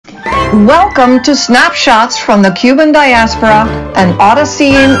Welcome to Snapshots from the Cuban Diaspora and Odyssey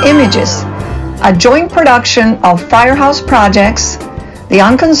in Images, a joint production of Firehouse Projects,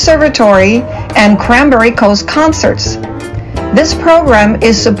 the Conservatory, and Cranberry Coast Concerts. This program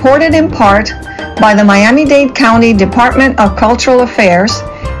is supported in part by the Miami-Dade County Department of Cultural Affairs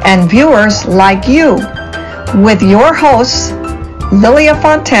and viewers like you, with your hosts, Lilia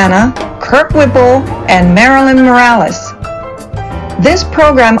Fontana, Kirk Whipple, and Marilyn Morales. This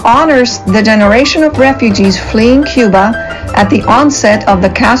program honors the generation of refugees fleeing Cuba at the onset of the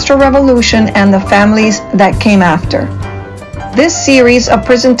Castro Revolution and the families that came after. This series of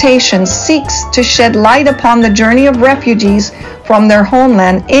presentations seeks to shed light upon the journey of refugees from their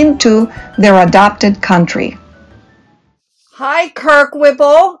homeland into their adopted country. Hi, Kirk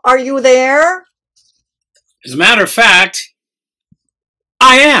Whipple. Are you there? As a matter of fact,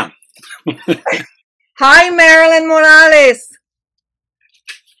 I am. Hi, Marilyn Morales.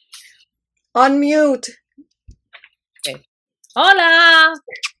 Unmute. Okay. Hola.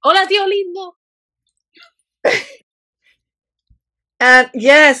 Hola, tío lindo. And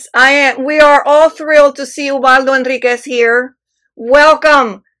yes, we are all thrilled to see Ubaldo Enriquez here.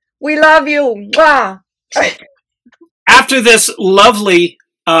 Welcome. We love you. Mwah. After this lovely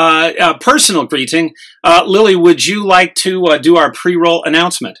personal greeting, Lily, would you like to do our pre-roll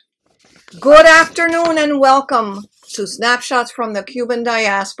announcement? Good afternoon and welcome to Snapshots from the Cuban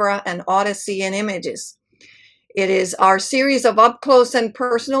Diaspora and Odyssey in Images. It is our series of up-close and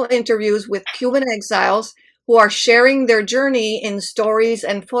personal interviews with Cuban exiles who are sharing their journey in stories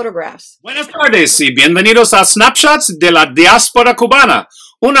and photographs. Buenas tardes y bienvenidos a Snapshots de la Diaspora Cubana,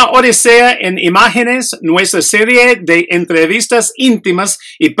 una odisea en imágenes, nuestra serie de entrevistas íntimas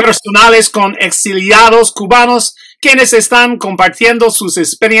y personales con exiliados cubanos quienes están compartiendo sus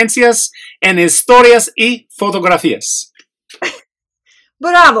experiencias en historias y fotografías.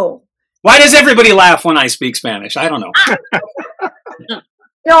 Bravo! Why does everybody laugh when I speak Spanish? I don't know.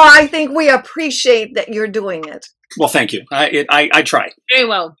 No, I think we appreciate that you're doing it. Well, thank you. I try. Very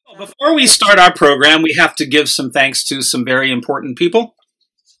well. Before we start our program, we have to give some thanks to some very important people.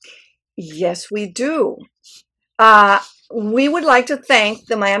 Yes, we do. We would like to thank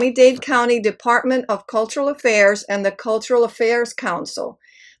the Miami-Dade County Department of Cultural Affairs and the Cultural Affairs Council,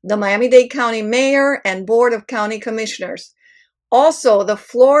 the Miami-Dade County Mayor and Board of County Commissioners, also the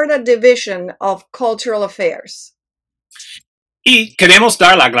Florida Division of Cultural Affairs. Y queremos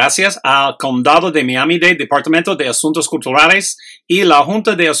dar las gracias al Condado de Miami-Dade, Departamento de Asuntos Culturales y la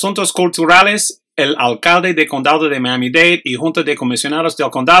Junta de Asuntos Culturales, el alcalde de Condado de Miami-Dade y Junta de Comisionados del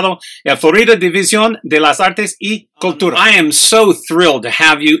Condado, la Florida División de las Artes y Cultura. I am so thrilled to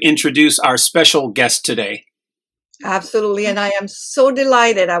have you introduce our special guest today. Absolutely, and I am so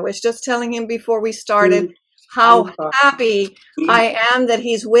delighted. I was just telling him before we started how happy I am that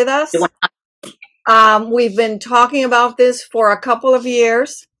he's with us. We've been talking about this for a couple of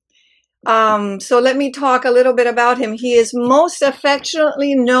years. So let me talk a little bit about him. He is most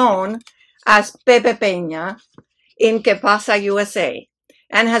affectionately known as Pepe Peña in Pasa U.S.A.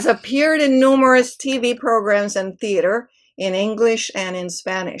 and has appeared in numerous TV programs and theater in English and in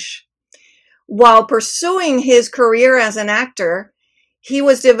Spanish. While pursuing his career as an actor, he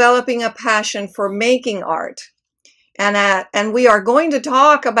was developing a passion for making art. And we are going to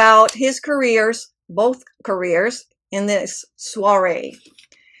talk about his careers, both careers, in this soiree.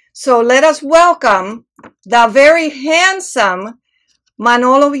 So let us welcome the very handsome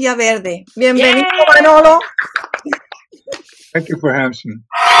Manolo Villaverde. Bienvenido, Yay! Manolo. Thank you for having me.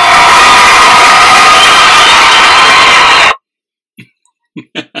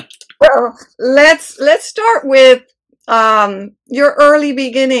 Well, let's start with your early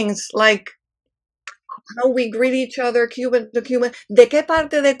beginnings, like how we greet each other, Cuban to Cuban. ¿De qué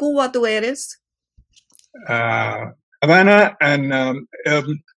parte de Cuba tú eres? Havana and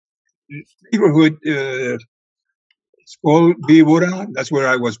neighborhood. It's called Diaspora. That's where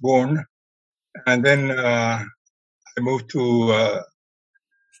I was born, and then I moved to.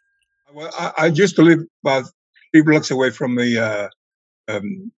 I used to live about 3 blocks away from the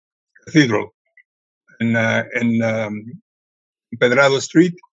cathedral in Pedrado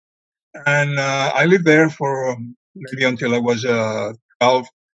Street, and I lived there for maybe until I was 12.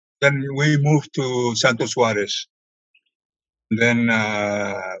 Then we moved to Santo Suarez. Then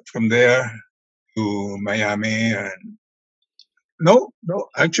from there to Miami, and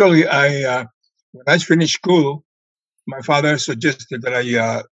actually, when I finished school, my father suggested that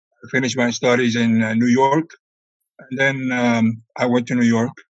I finish my studies in New York, and then I went to New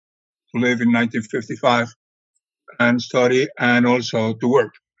York to live in 1955 and study and also to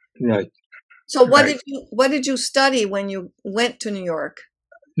work. Right. So what did you study when you went to New York?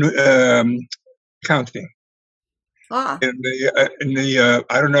 counting. Ah. In the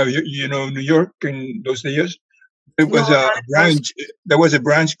I don't know, you know New York in those days? It was No, a branch. There was a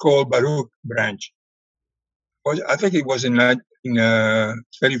branch called Baruch Branch. I think it was in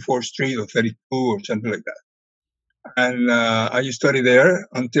 34th Street or 32 or something like that. And I studied there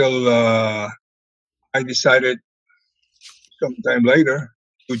until I decided sometime later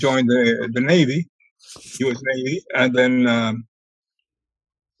to join the Navy, U.S. Navy, and then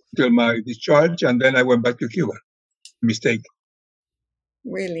till my discharge, and then I went back to Cuba. Mistake.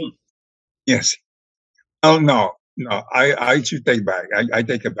 Really? Yes. Oh no. I should take back. I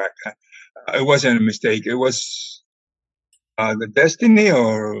take it back. It wasn't a mistake. It was the destiny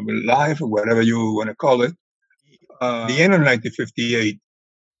or life or whatever you want to call it. The end of 1958,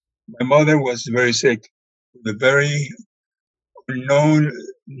 my mother was very sick with a very unknown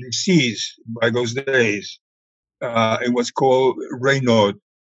disease by those days. It was called Raynaud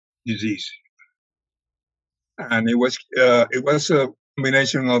disease, and it was a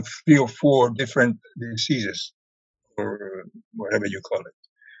combination of 3 or 4 different diseases, or whatever you call it,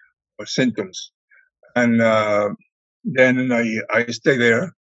 or symptoms. And then I stay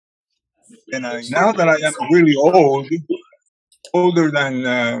there. And now that I am really old, older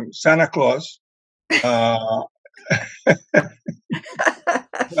than Santa Claus, well,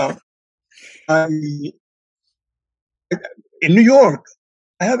 in New York,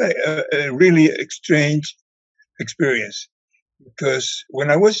 I have a really strange experience, because when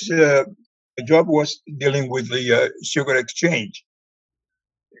I was, the job was dealing with the sugar exchange,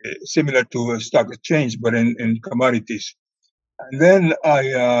 similar to a stock exchange, but in commodities. And then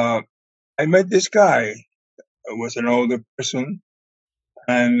I met this guy who was an older person,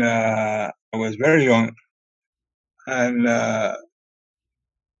 and I was very young. And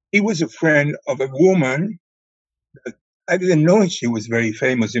he was a friend of a woman that I didn't know she was very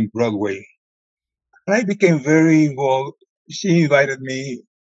famous in Broadway. And I became very involved. She invited me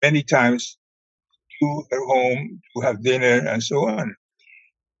many times to her home to have dinner and so on.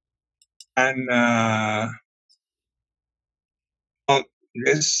 And well,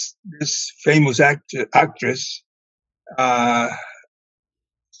 this famous actress,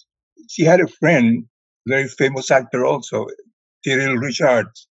 she had a friend, very famous actor also, Cyril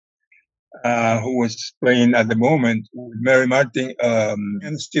Richards, who was playing at the moment with Mary Martin,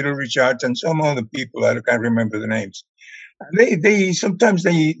 and Cyril Richards and some other people. I can't remember the names. And they sometimes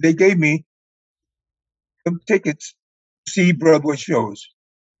they gave me some tickets to see Broadway shows.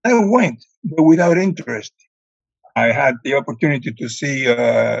 I went, but without interest. I had the opportunity to see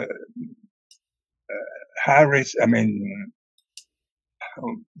Harris. I mean,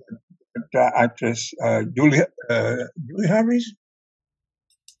 the actress Julie Harris.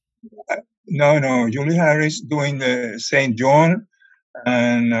 No, Julie Harris doing the St. John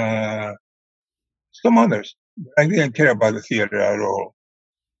and some others. I didn't care about the theater at all.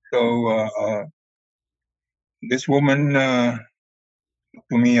 So this woman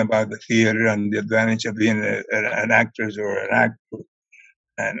to me about the theater and the advantage of being an actress or an actor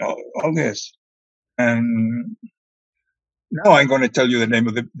and all this. And now I'm going to tell you the name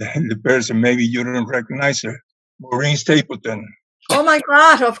of the person. Maybe you don't recognize her. Maureen Stapleton. Oh my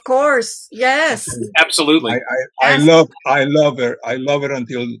God! Of course, yes. Absolutely. I love her. I love her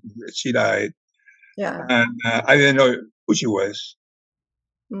until she died. Yeah. And I didn't know who she was.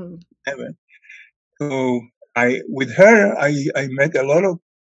 Mm. So with her, I met a lot of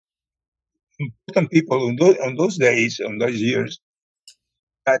important people on those days, on those years.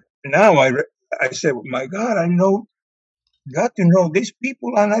 But now I said, my God, got to know these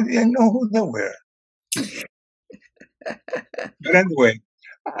people, and I didn't know who they were. But anyway,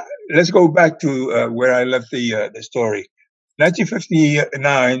 let's go back to where I left the story.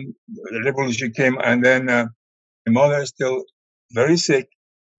 1959, the revolution came, and then my mother is still very sick.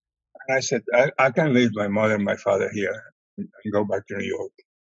 And I said, I can't leave my mother and my father here and go back to New York.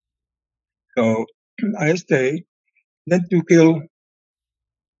 So I stayed. Then to kill,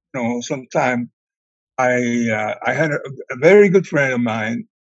 some time, I had a very good friend of mine,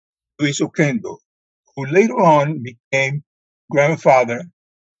 Luis Oquendo, who later on became grandfather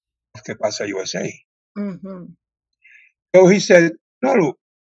of Pasa U.S.A. Mm-hmm. So he said, no,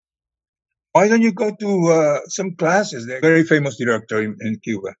 why don't you go to some classes? They're a very famous director in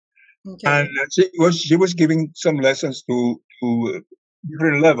Cuba. Okay. And she was giving some lessons to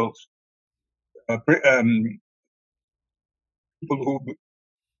different levels. People who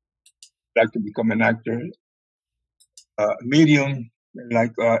like to become an actor, medium,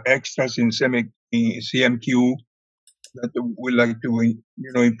 like extras in CMQ, that would like to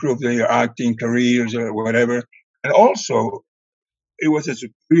improve their acting careers or whatever, and also it was a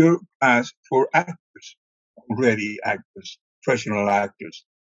superior class for actors, already actors, professional actors,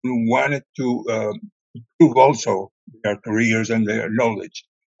 who wanted to improve also their careers and their knowledge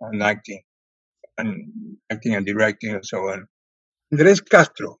on acting and directing and so on. Andres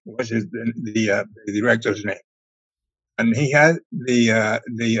Castro was the director's name, and he had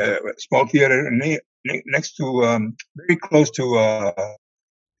the small theater next to very close to El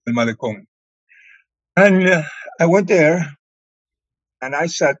Malecón. And I went there, and I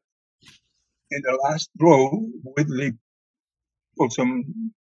sat in the last row with some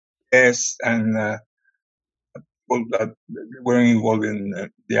guests and people that were involved in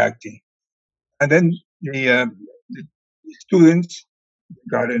the acting. And then the students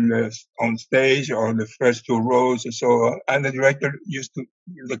got on stage or the first two rows or so, and the director used to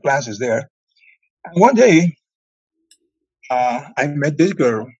give the classes there. And one day, I met this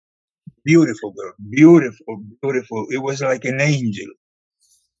girl, beautiful girl, beautiful, beautiful. It was like an angel.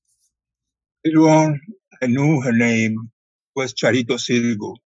 Later on, I knew her name was Charito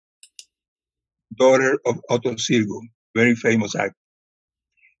Silgo, daughter of Otto Silgo, very famous actor.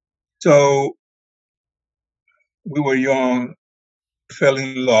 So we were young, fell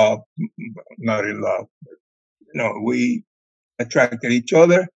in love, not in love, but we attracted each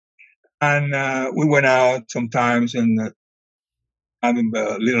other, and we went out sometimes and having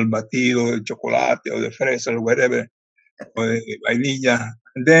a little batido de chocolate or de fresa or whatever, or de vainilla.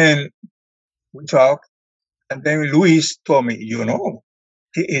 And then we talked, and then Luis told me, he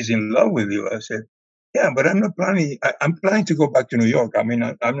is in love with you. I said, yeah, but I'm not planning. I'm planning to go back to New York. I mean,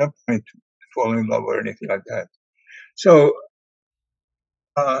 I'm not planning to fall in love or anything like that. So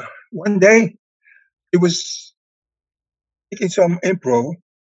one day, he was taking some improv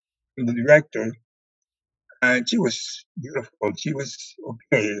from the director, and she was beautiful. She was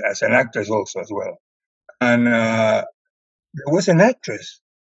okay as an actress also as well. And there was an actress.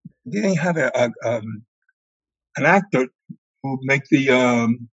 Didn't have an actor to make the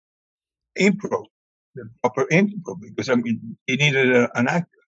improv, the proper improv, because he needed an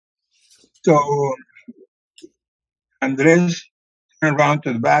actor. So Andres turned around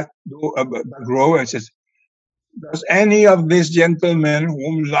to the back row and says, does any of these gentlemen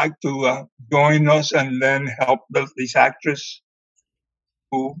who would like to join us and then help this actress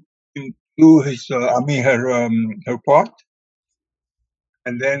to do her part?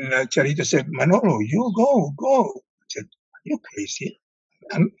 And then Charito said, Manolo, you go. I said, are you crazy?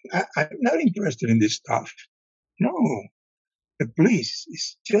 I'm not interested in this stuff. No, please,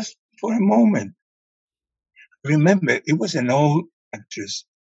 it's just for a moment. Remember, it was an old actress.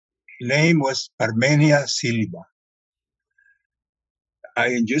 Her name was Armenia Silva. I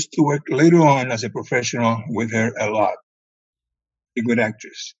used to work later on as a professional with her a lot. A good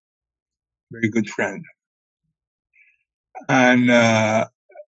actress, very good friend. And I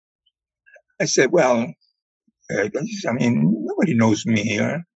said, well, nobody knows me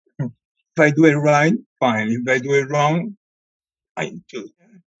here. If I do it right, fine. If I do it wrong, fine too.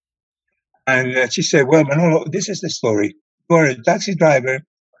 And she said, well, Manolo, this is the story. You're a taxi driver.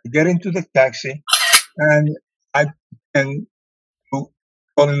 I get into the taxi, and I can fall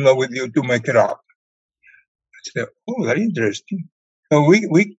in love with you to make it up. I said, oh, that's interesting. So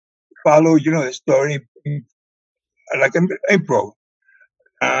we follow, the story like an improv.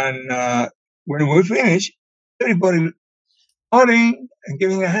 And when we finish, everybody nodding and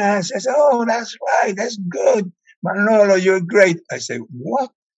giving a hand says, oh, that's right, that's good. Manolo, you're great. I say,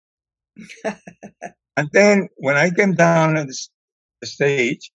 what? And then when I came down on the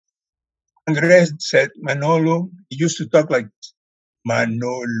stage, Andres said, Manolo, he used to talk like this,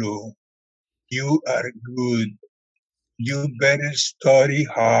 Manolo, you are good. You better study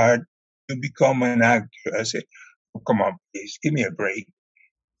hard to become an actor. I said, oh, come on, please, give me a break.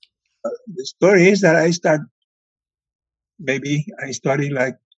 The story is that I studied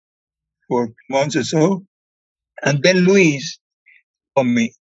like for months or so. And then Luis told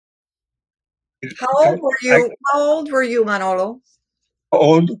me. How old were you, Manolo?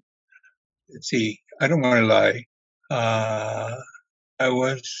 Old? Let's see. I don't want to lie. I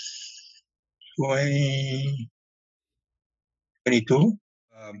was 22.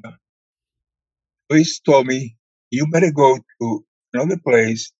 Luis told me, you better go to another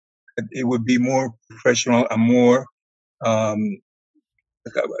place that it would be more professional and more,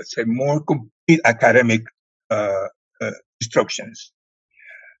 more complete academic instructions.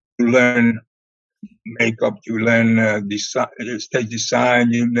 To learn makeup, you learn stage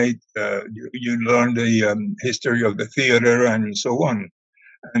design, you learn the history of the theater and so on,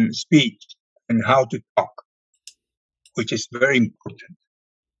 and speech and how to talk, which is very important.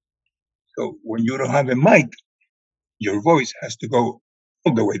 So when you don't have a mic, your voice has to go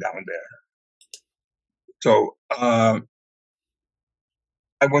all the way down there. So I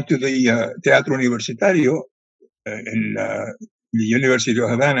went to the Teatro Universitario in the University of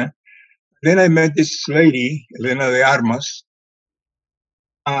Havana. Then I met this lady, Elena de Armas.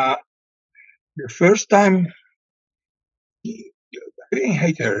 The first time, I didn't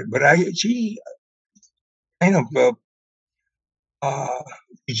hate her, but she kind of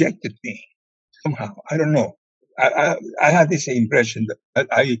rejected me somehow. I don't know. I had this impression that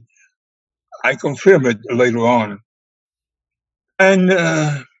I confirmed it later on. And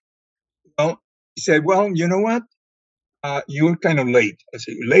well, he said, "Well, you know what? You're kind of late." I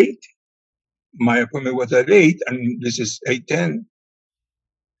said, "Late? My appointment was at 8, and this is 8:10."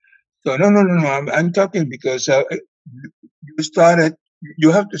 So no. I'm talking because you started.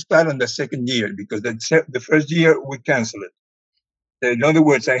 You have to start on the second year because the first year we cancel it. In other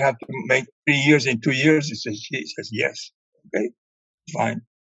words, I have to make 3 years in 2 years. She says yes. Okay, fine.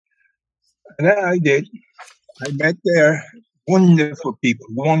 And then I did. I met there wonderful people,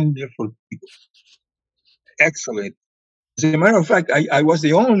 excellent. As a matter of fact, I was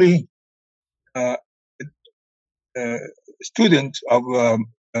the only student of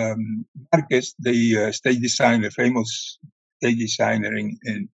Marquez, the stage designer, famous stage designer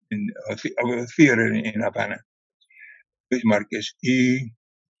in a theater in Havana. Luis Marquez. He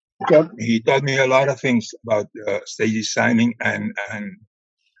taught me a lot of things about stage designing and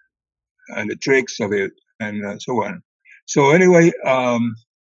the tricks of it and so on. So anyway, I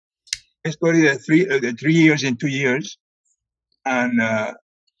studied the 3 years in 2 years, and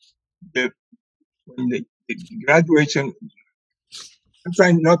when the graduation, I'm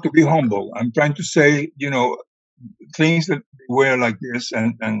trying not to be humble. I'm trying to say, things that were like this,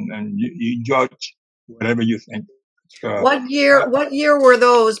 and you judge whatever you think. What year were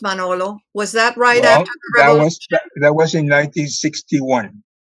those, Manolo? Was that right after the revolution? That was in 1961.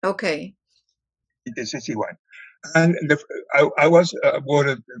 Okay. 1961. And I was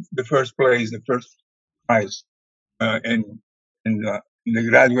awarded the first place, the first prize in the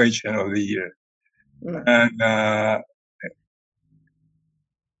graduation of the year. And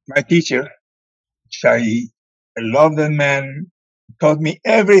my teacher, I love that man, taught me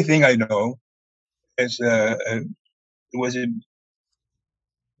everything I know. He was the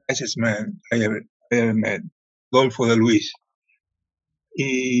nicest man I ever met, Adolfo de Luis.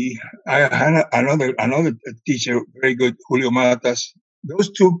 I had another teacher, very good, Julio Matas.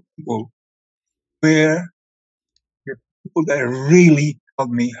 Those two people were the people that really taught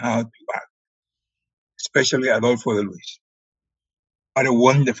me how to act, especially Adolfo de Luis. What a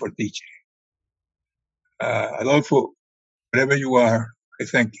wonderful teacher. Adolfo, wherever you are, I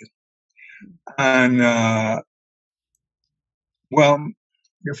thank you. And well,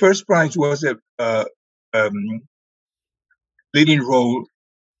 the first prize was a leading role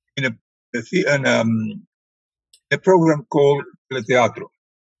in a program called El Teatro.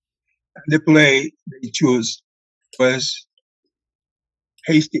 And the play they chose was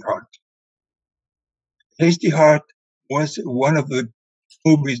Hasty Heart. Hasty Heart was one of the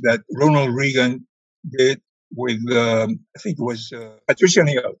movies that Ronald Reagan did with, I think it was Patricia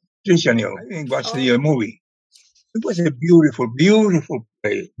Neal. I didn't watch the movie. It was a beautiful, beautiful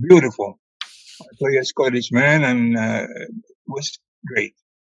play. Beautiful. I play a Scottish man, and it was great.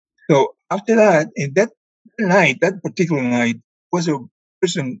 So after that, in that particular night, was a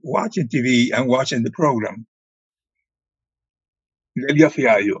person watching TV and watching the program. Lilia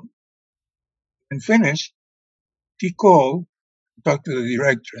Fontana. And finished, she called, talked to the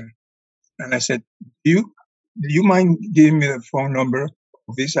director, and I said, do you mind giving me the phone number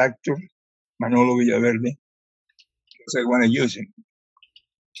of this actor, Manolo Villaverde? Because I want to use him.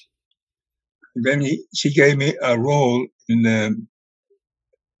 And then she gave me a role in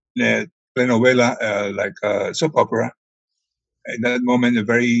the telenovela, like a soap opera. At that moment, a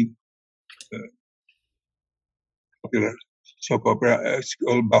very popular soap opera. It's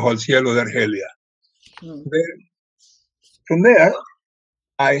called Bajo el Cielo de Argelia. From there,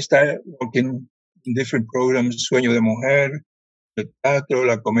 I started working in different programs, Sueño de Mujer, El Teatro,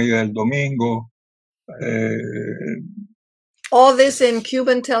 La Comedia del Domingo. All this in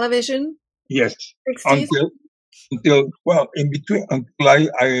Cuban television? Yes. 60s? Until well, in between, until I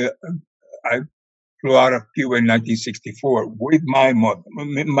flew out of Cuba in 1964 with my mother.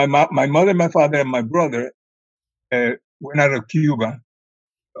 My mother, my father, and my brother went out of Cuba,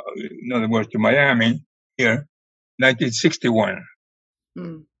 in other words, to Miami, here, 1961,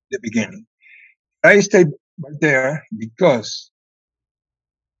 the beginning. I stayed right there because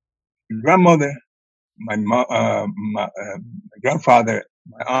my grandmother, my grandfather,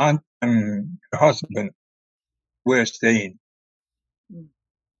 my aunt, and her husband were staying.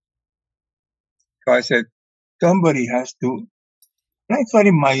 So I said, somebody has to. And I thought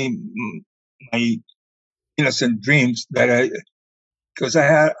in my innocent dreams that because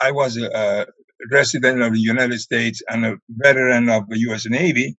I was a resident of the United States and a veteran of the U.S.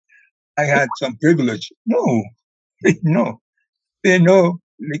 Navy, I had some privilege. No, no, they know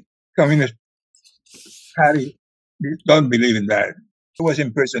the Communist Party don't believe in that. I was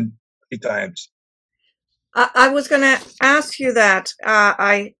in prison 3 times. I was going to ask you that.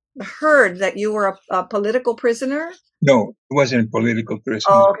 I heard that you were a political prisoner. No, it wasn't a political prison.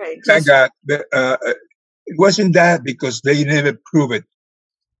 Oh, okay. I got it wasn't that because they never proved it.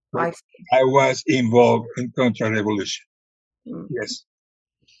 I was involved in counter-revolution. Yes,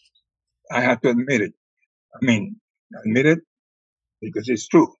 I have to admit it. I mean, admit it because it's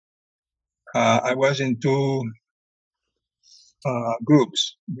true. I was in 2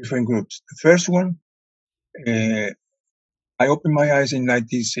 groups, different groups. The first one, I opened my eyes in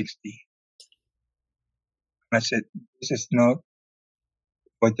 1960. I said, this is not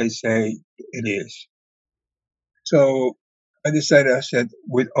what they say it is. So I decided, I said,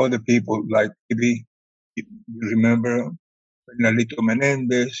 with other people, like maybe you remember Nalito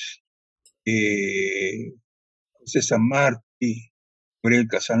Menendez, Jose San Marti, Gabriel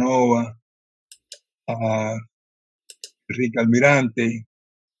Casanova, Enrique Almirante,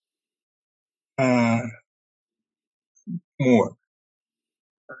 more.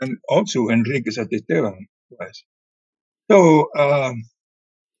 And also Enrique Satesteban was. So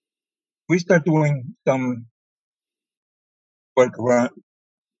we started doing some work around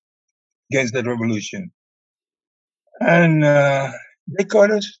against the revolution. And they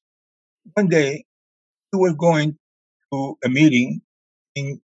caught us one day. We were going to a meeting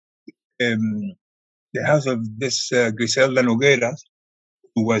in the house of this Griselda Nogueras,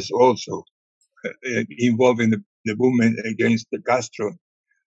 who was also involved in the movement against the Castro.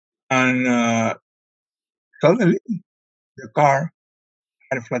 And suddenly the car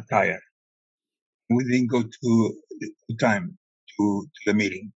had a flat tire. We didn't go to time to the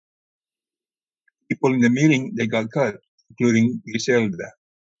meeting. People in the meeting, they got cut, including Griselda.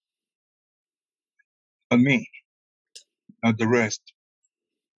 Not me, not the rest.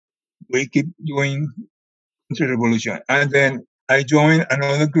 We keep doing counter-revolution. And then I joined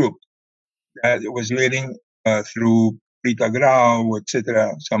another group that was leading through Rita Grau,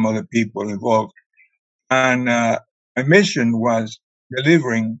 etc., some other people involved. And my mission was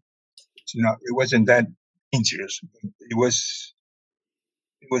delivering, it wasn't that dangerous. It was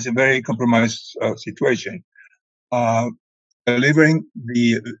a very compromised situation. Delivering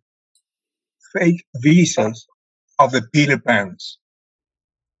the fake visas of the Peter Pans.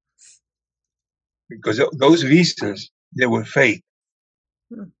 Because those visas, they were fake.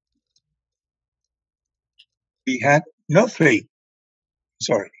 We had no fake.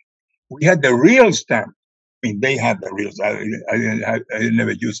 Sorry. We had the real stamp. I mean, they had the real stamp. I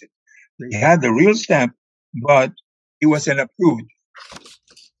never used it. They had the real stamp, but it wasn't approved.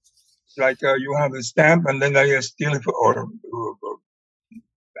 Like you have a stamp and then I steal it or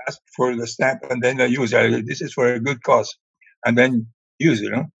ask for the stamp and then I use it. This is for a good cause. And then use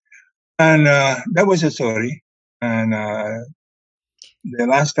it, And that was a story. And the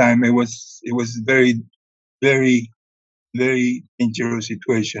last time it was very, very, very dangerous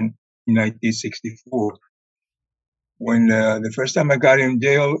situation in 1964. When the first time I got in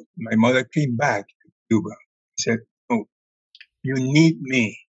jail, my mother came back to Cuba. She said, "Oh, you need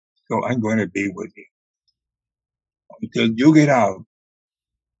me, so I'm going to be with you. Until you get out,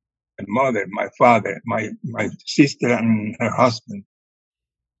 my mother, my father, my sister and her husband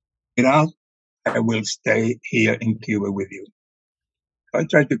get out, I will stay here in Cuba with you." I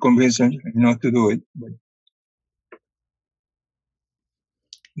tried to convince her not to do it, but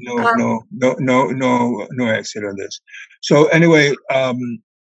no exit on this. So anyway, in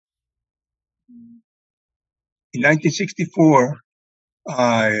 1964,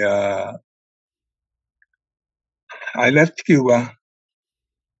 I left Cuba.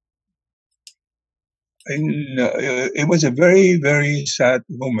 And it was a very, very sad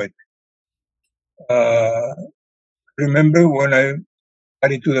moment. Remember when I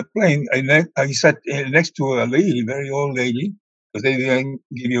got into the plane, I sat next to a lady, very old lady, because they didn't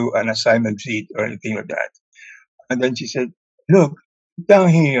give you an assignment seat or anything like that. And then she said, "Look, down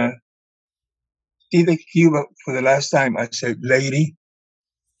here, see the Cuba for the last time." I said, "Lady,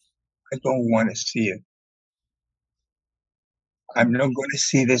 I don't want to see it. I'm not going to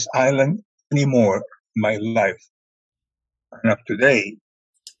see this island anymore in my life." And up to today,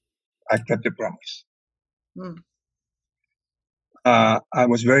 I kept the promise. I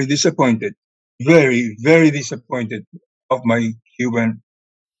was very disappointed very, very disappointed of my Cuban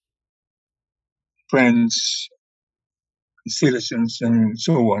friends, citizens, and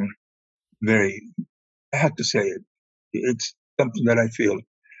so on. Very, I have to say it. It's something that I feel.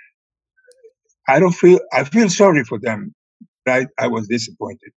 I feel sorry for them, but I was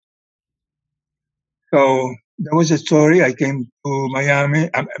disappointed. So there was a story. I came to Miami.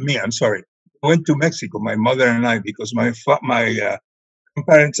 I'm sorry. I went to Mexico, my mother and I, because my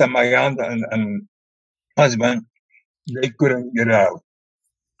parents and my aunt and husband, they couldn't get out.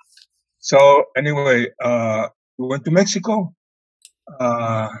 So anyway, we went to Mexico.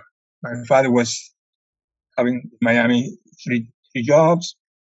 My father was having in Miami three jobs.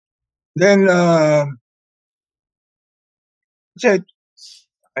 Then said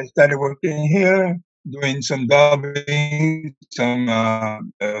I started working here, doing some dubbing, some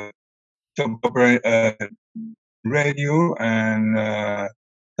radio, and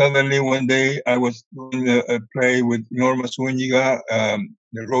suddenly one day I was doing a play with Norma Zúñiga,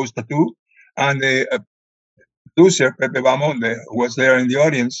 the Rose Tattoo, and the producer Pepe Peña, who was there in the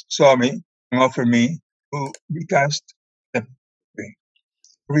audience, saw me and offered me to be cast. I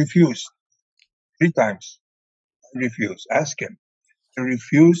refused 3 times. I refused. Ask him. I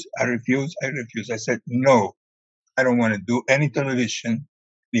refused. I said, no, I don't want to do any television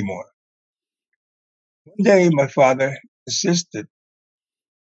anymore. One day, my father insisted,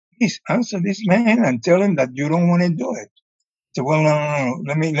 please answer this man and tell him that you don't want to do it. I said, well, no.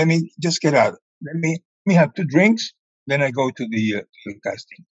 Let me just get out. Let me have 2 drinks. Then I go to the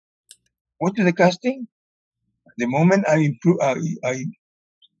casting. Went to the casting. The moment I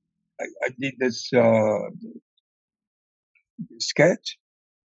did this sketch,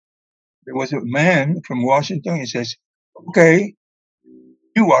 there was a man from Washington. He says, okay,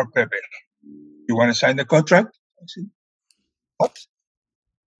 you are Pepe. You want to sign the contract? I said, what?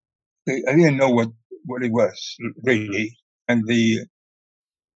 Okay, I didn't know what it was really, and if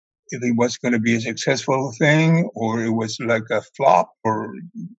it was going to be a successful thing or it was like a flop, or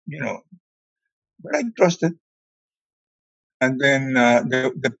but I trusted. And then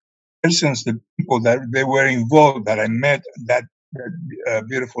the persons, the people that they were involved that I met that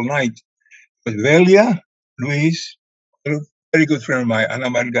beautiful night was Velia, Luis, a very good friend of mine, Ana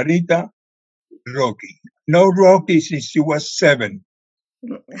Margarita, Rocky. No Rocky since she was 7.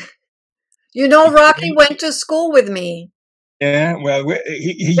 You know, Rocky went to school with me. Yeah, well,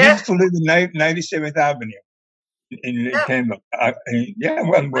 he used to live in 97th Avenue in Kendall. Yeah,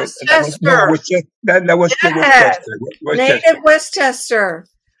 well, Westchester. That was Westchester. Native Westchester.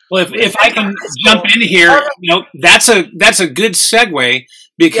 Well, if I can jump in here, that's a good segue,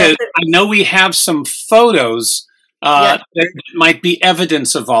 because I know we have some photos that might be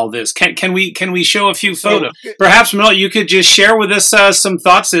evidence of all this. Can we show a few photos? Perhaps, Manolo, you could just share with us some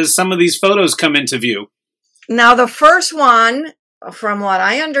thoughts as some of these photos come into view. Now, the first one, from what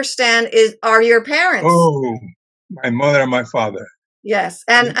I understand, are your parents. Oh, my mother and my father. Yes,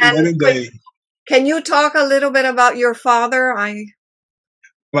 and can you talk a little bit about your father?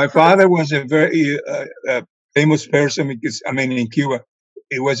 My father was a very famous person because, in Cuba,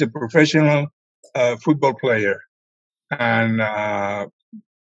 he was a professional football player. And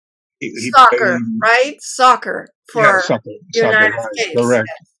soccer, right? Soccer for soccer, United right, States. Correct.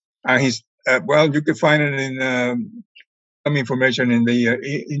 Yes. And he's, well, you can find it in some information in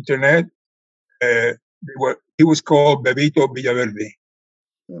the internet. He was called Bebito Villaverde.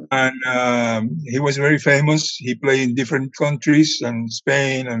 And he was very famous. He played in different countries and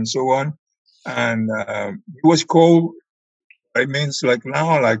Spain and so on. And he was called, it means like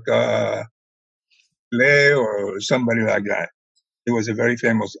now, like Leo or somebody like that. He was a very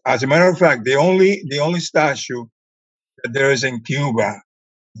famous. As a matter of fact, the only statue that there is in Cuba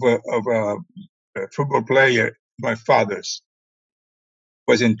of a football player, my father's,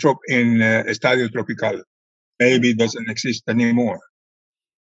 was in Estadio Tropical. Maybe it doesn't exist anymore.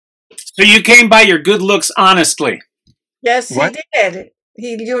 So you came by your good looks honestly. Yes, what? He did.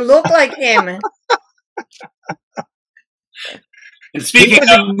 You look like him. And speaking he was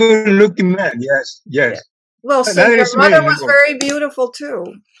a good-looking man. Yes. Well, so your mother was very beautiful too.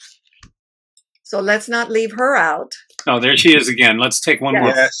 So let's not leave her out. Oh, there she is again. Let's take one more.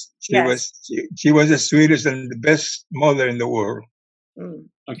 Yes, she was the sweetest and the best mother in the world.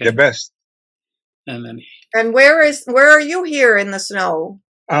 Okay. The best. And where are you here in the snow?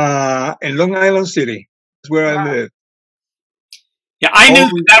 In Long Island City. That's where I live. Yeah, I knew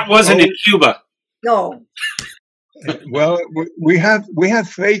that wasn't in Cuba. No. Well, we have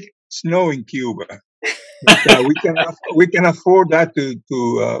fake snow in Cuba. We can afford that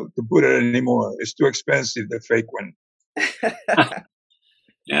to put it anymore. It's too expensive, the fake one.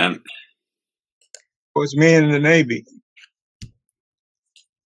 Yeah. was me in the Navy.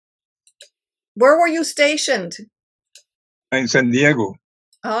 Where were you stationed? In San Diego.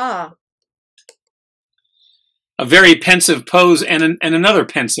 Ah. A very pensive pose and another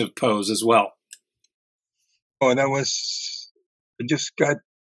pensive pose as well. Oh, that was, I just got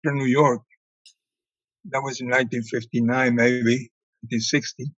from New York. That was in 1959, maybe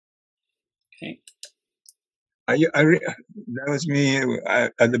 1960. Okay. That was me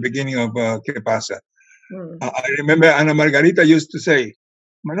at the beginning of Que Pasa. Hmm. I remember Ana Margarita used to say,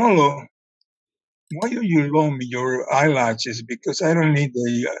 Manolo, why do you loan me your eyelashes? Because I don't need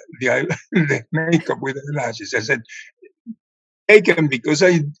the makeup with eyelashes. I said, take them because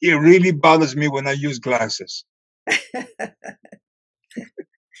it really bothers me when I use glasses.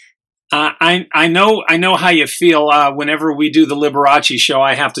 I know how you feel. Whenever we do the Liberace show,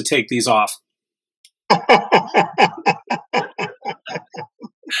 I have to take these off.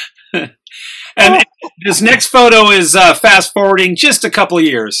 And this next photo is fast forwarding just a couple of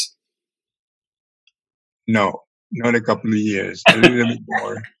years. No, not a couple of years. A little bit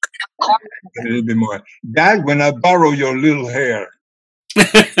more. A little bit more. That when I borrow your little hair.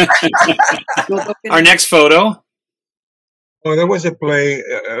 Our next photo. Oh, that was a play,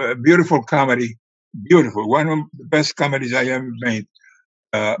 a beautiful comedy. Beautiful. One of the best comedies I ever made.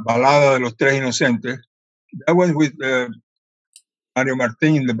 Balada de los Tres Inocentes. That was with Mario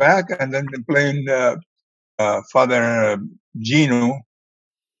Martin in the back, and then playing Father Gino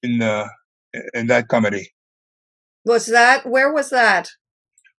in that comedy. Where was that?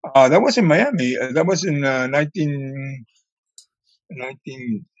 That was in Miami. That was in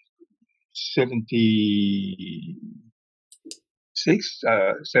 1976,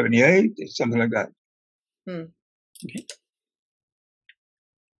 78, something like that. Hmm. Okay.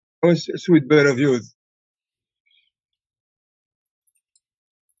 It was a sweet bit of youth.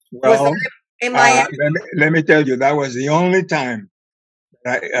 Well, in Miami? let me tell you, that was the only time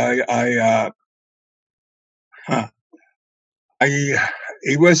I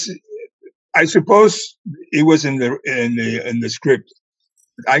suppose it was in the script.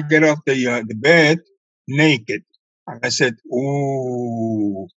 I get off the bed naked, and I said,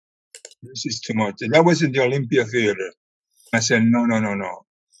 "Ooh, this is too much." And that was in the Olympia Theater. I said, "No.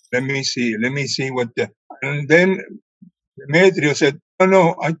 Let me see what the." And then Demetrio said,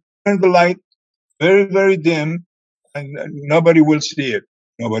 "No. I turned the light very, very dim, and nobody will see it.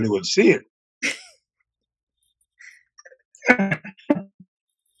 Nobody will see it."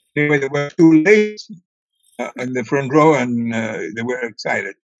 Anyway, they were too late in the front row, and they were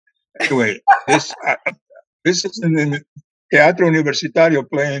excited. Anyway, this is in the Teatro Universitario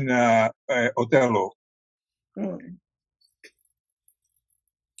playing Othello. Hmm.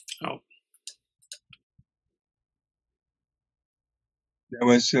 Oh. That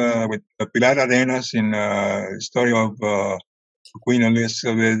was with Pilar Arenas in story of Queen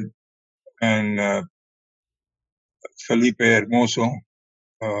Elizabeth and Felipe Hermoso.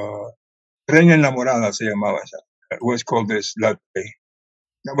 Reina Enamorada se llamaba esa. It was called that play.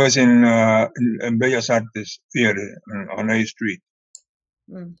 That was in Bellas Artes Theater on A Street.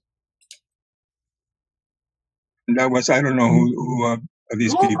 Hmm. And that was, I don't know who are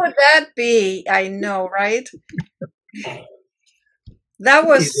these people. Who could that be? I know, right? That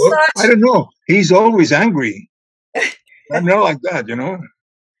was I don't know. He's always angry. I'm not like that, you know.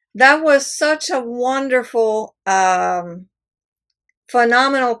 That was such a wonderful,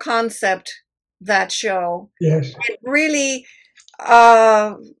 phenomenal concept, that show. Yes. It really,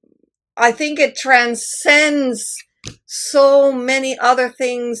 I think it transcends so many other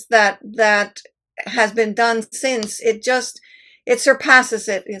things that has been done since. It surpasses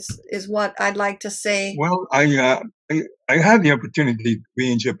it, is what I'd like to say. Well, I had the opportunity to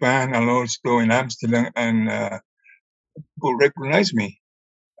be in Japan and also in Amsterdam, and people recognize me.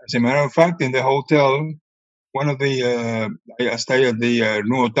 As a matter of fact, in the hotel, one of the I stayed at the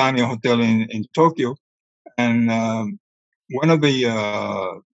Nuotani Hotel in Tokyo, and one of the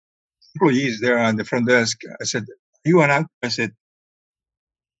employees there on the front desk, I said, "Are you an actor?" I said,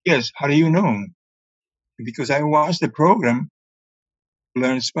 "Yes." "How do you know?" "Because I watched the program to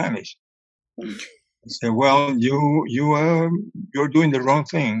learn Spanish." I said, "Well, you're doing the wrong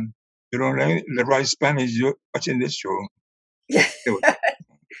thing. You don't learn the right Spanish. You're watching this show."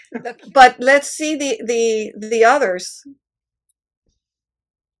 But let's see the others.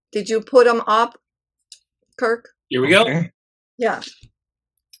 Did you put them up, Kirk? Here we go. Okay. Yeah.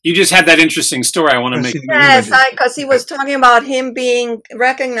 You just had that interesting story I want to make. Yes, because he was talking about him being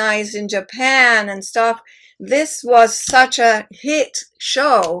recognized in Japan and stuff. This was such a hit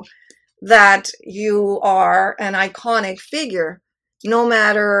show that you are an iconic figure, no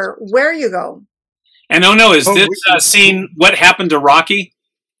matter where you go. And oh no, is Oh, this scene what happened to Rocky?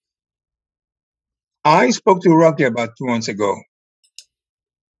 I spoke to Rocky about 2 months ago.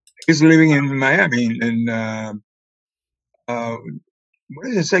 He's living in Miami, in what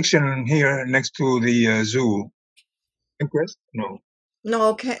is the section here next to the zoo? Inquest? No, No,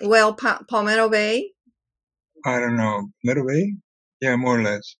 okay. Well, Palmetto Bay. I don't know. Middle Bay? Yeah, more or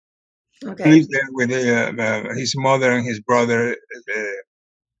less. He Okay. lives there with his mother and his brother,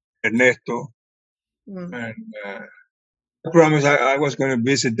 Ernesto. Mm. And I promised I was going to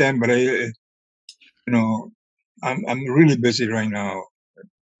visit them, but I'm really busy right now.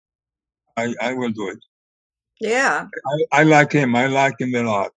 I will do it. Yeah. I like him. I like him a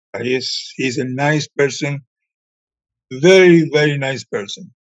lot. He's a nice person. Very, very nice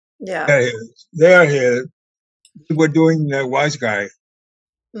person. Yeah. There he is. There he is. We were doing the wise guy.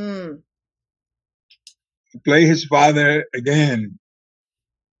 Mm. Play his father again.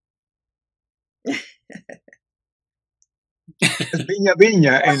 Viña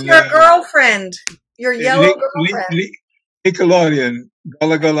Viña What's in your girlfriend? Your yellow girlfriend. Nickelodeon,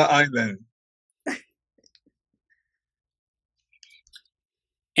 Gullah Gullah Island.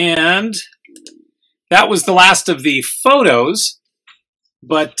 And that was the last of the photos,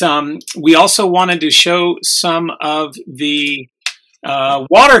 but we also wanted to show some of the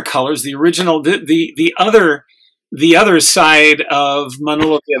watercolors, the original, the other side of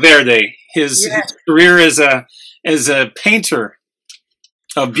Manolo Villaverde, his career as a painter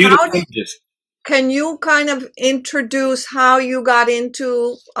of beautiful images. Can you kind of introduce how you got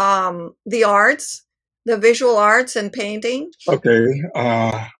into the arts, the visual arts and painting? Okay.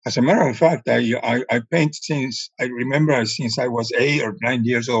 As a matter of fact, I paint since I was 8 or 9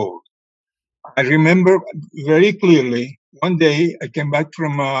 years old. I remember very clearly. One day I came back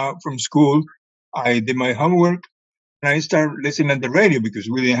from school. I did my homework and I started listening to the radio because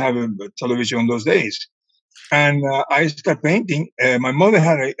we didn't have a television in those days. And I started painting. My mother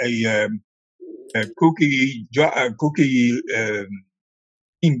had a cookie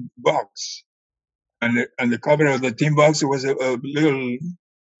tin box, and the cover of the tin box was a little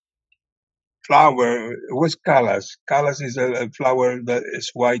flower. It was calas. Calas is a flower that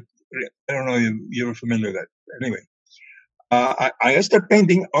is white. I don't know if you're familiar with that. Anyway, I started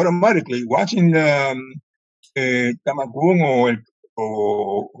painting automatically, watching Tamagún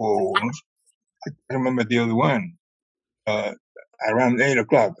or I can't remember the other one. Around 8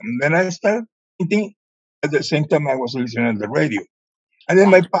 o'clock, and then I started painting. At the same time, I was listening to the radio, and then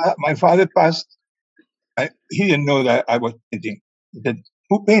my father passed. He didn't know that I was painting. He said,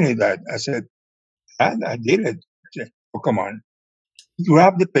 "Who painted that?" I said, I did it." I said, "Oh, come on." He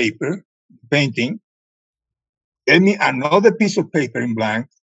grabbed the paper, painting, gave me another piece of paper in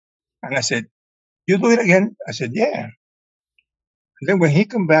blank, and I said, "You do it again?" I said, "Yeah." And then when he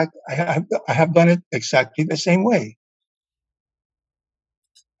come back, I have done it exactly the same way.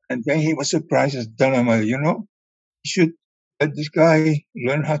 And then he was surprised as dynamite. You should let this guy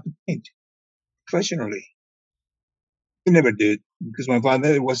learn how to paint professionally. He never did because my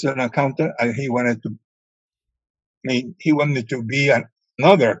father was an accountant and he wanted to be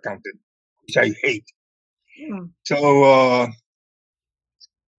another accountant, which I hate. Mm. So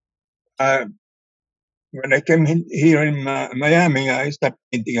when I came here in Miami, I started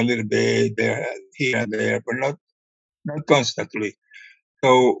painting a little bit there, here and there, but not constantly.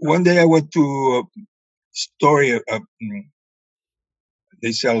 So one day I went to a store.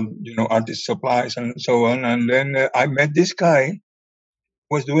 They sell, artist supplies and so on. And then I met this guy who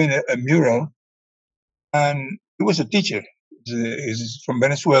was doing a mural, and he was a teacher. He's from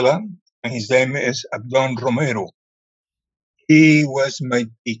Venezuela, and his name is Abdon Romero. He was my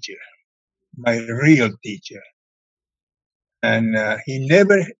teacher, my real teacher. And he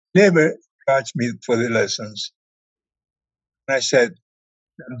never charged me for the lessons. And I said,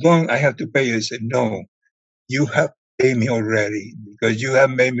 "Abdon, I have to pay you." He said, "No, you have to pay me already because you have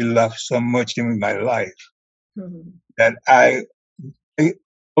made me laugh so much in my life that I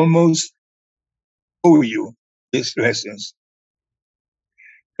almost owe you these lessons."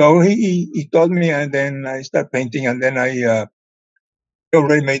 So he told me, and then I started painting, and then I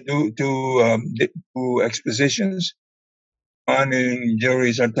already made two expositions, one in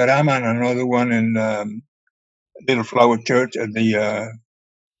Jerry's Altarama and another one in Little Flower Church at the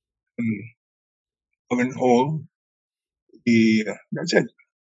Oven Hall. That's it.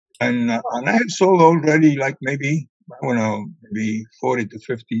 And I had sold already like maybe 40 to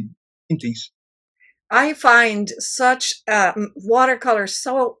 50 paintings. I find such watercolor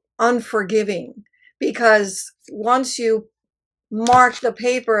so unforgiving because once you mark the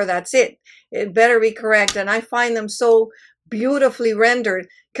paper, that's it. It better be correct. And I find them so beautifully rendered.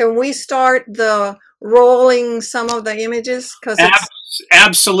 Can we start the rolling some of the images? Because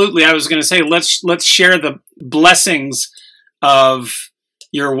absolutely. I was going to say let's share the blessings of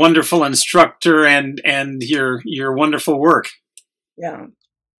your wonderful instructor and your wonderful work. Yeah.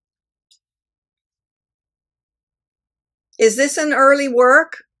 Is this an early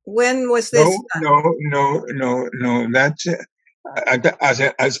work? When was this? No. That's as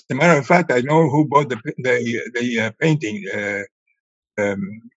a matter of fact, I know who bought the painting.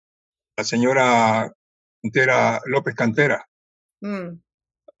 La señora López Cantera. Hmm.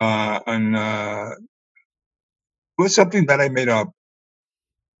 And it was something that I made up.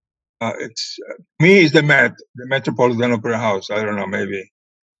 It's me is the Metropolitan Opera House. I don't know, maybe.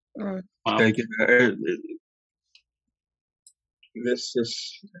 Mm. Wow. This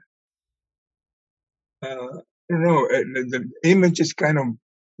is. I don't know. The image is kind of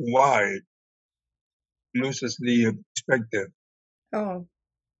wide, loses the perspective. Oh.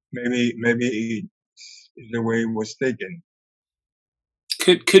 Maybe it's the way it was taken.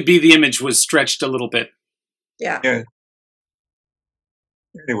 Could be the image was stretched a little bit. Yeah. Yeah.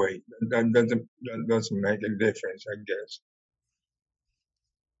 Anyway, that doesn't make a difference, I guess.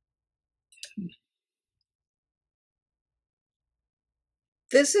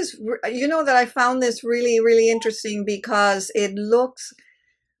 This is, you know, that I found this really, really interesting because it looks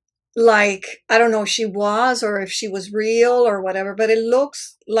like, I don't know if she was or if she was real or whatever, but it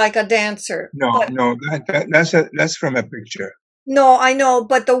looks like a dancer. No, that's from a picture. No, I know,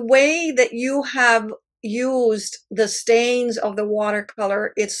 but the way that you have used the stains of the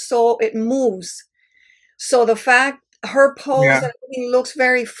watercolor, it moves. So the fact her pose Yeah. and everything looks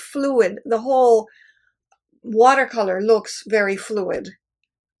very fluid. The whole watercolor looks very fluid.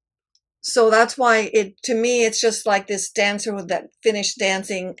 So that's why to me, it's just like this dancer that finished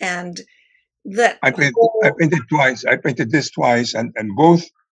dancing and that. I painted twice. I painted this twice and both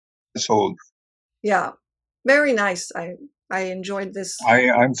sold. Yeah. Very nice. I enjoyed this.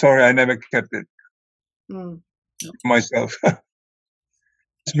 I'm sorry I never kept it myself.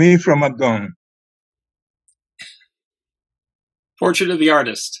 It's me from Abdon. Portrait of the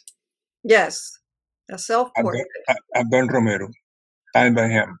artist. Yes. A self-portrait. Abdon Romero. Signed by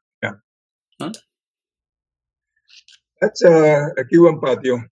him. Yeah. Huh? That's a Cuban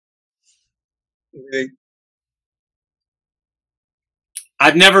patio.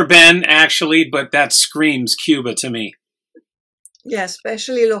 I've never been actually, but that screams Cuba to me. Yeah,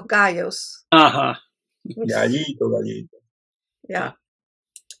 especially los gallos. Uh-huh. Gallito. Yeah.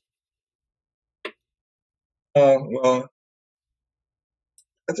 Well,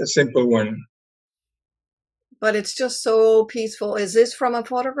 that's a simple one. But it's just so peaceful. Is this from a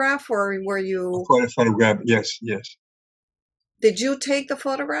photograph or were you? For a photograph, yes. Did you take the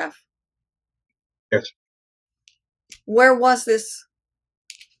photograph? Yes. Where was this?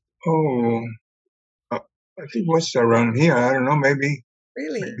 Oh, I think it was around here. I don't know, maybe.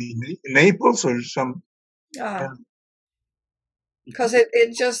 Really? Maybe Naples or some. Because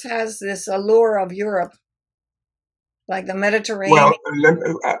it just has this allure of Europe, like the Mediterranean. Well,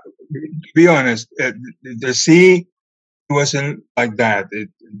 to be honest, the sea wasn't like that.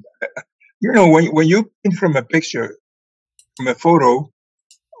 You know, when you paint from a picture, from a photo,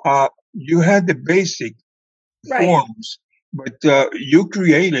 you had the basic forms, but you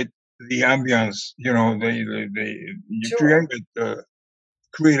created the ambience. You know, you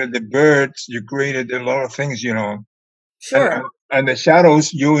created the birds. You created a lot of things. You know, sure. And the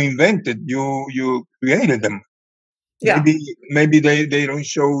shadows you invented. You created them. Yeah. Maybe they don't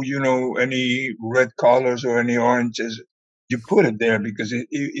show, you know, any red colors or any oranges. You put it there because it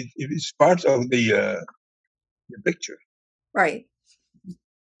is part of the picture. Right.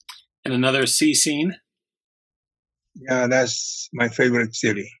 And another sea scene. Yeah, that's my favorite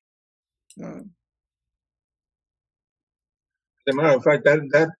city. As a matter of fact,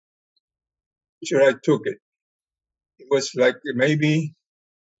 that picture I took it was like maybe,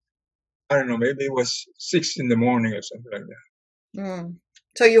 I don't know, maybe it was 6 in the morning or something like that.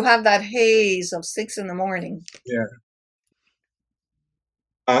 So you have that haze of 6 in the morning. Yeah.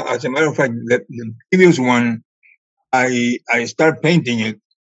 As a matter of fact, the previous one, I start painting it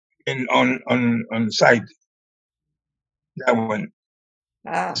on site. That one.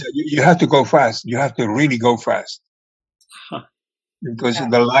 So you have to go fast. You have to really go fast. Because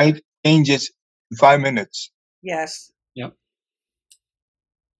the light changes in 5 minutes. Yes. Yep.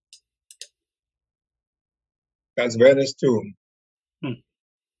 That's Venice too.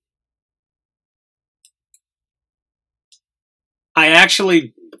 I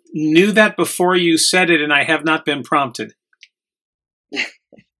actually knew that before you said it, and I have not been prompted.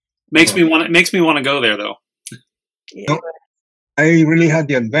 Makes me want to go there though. Yeah. I really had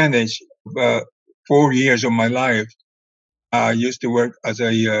the advantage of 4 years of my life. I used to work as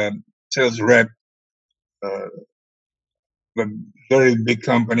a sales rep, a very big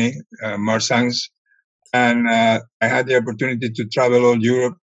company, Marsans, and I had the opportunity to travel all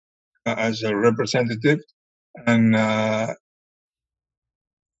Europe as a representative, and I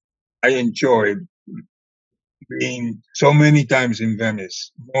enjoyed being so many times in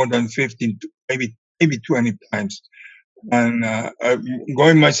Venice, more than 15, maybe 20 times, and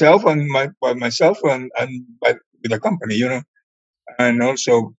going myself and by myself and with a company, you know, and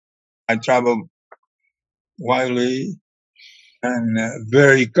also I traveled widely and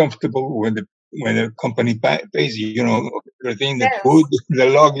very comfortable when the company pays you, you know, everything, the Yes. food, the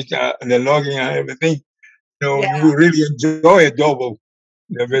luggage, the logging, and everything. You know, Yeah. you really enjoy a double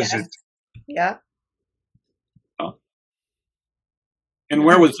the visit. Yeah. Oh. And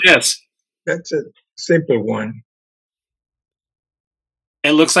where was this? That's a simple one.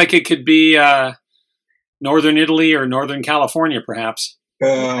 It looks like it could be northern Italy or northern California, perhaps.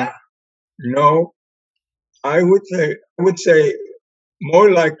 No, I would say more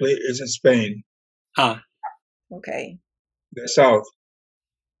likely is in Spain, Ah, Okay. the south.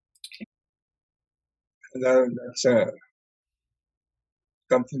 That's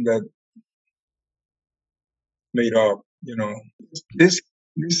something that made up, you know. This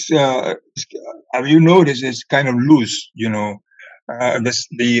have you noticed it's kind of loose, you know. This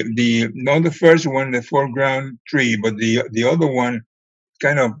the not the first one, the foreground tree, but the other one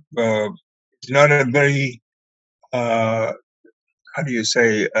kind of it's not a very how do you say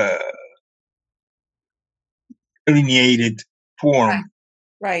delineated form.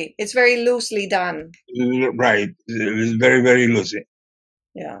 Right. It's very loosely done. Right, it's very very loosey.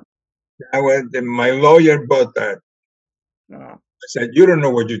 Yeah. My lawyer bought that. Oh. I said, "You don't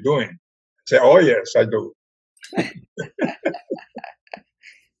know what you're doing." I said, "Oh yes, I do."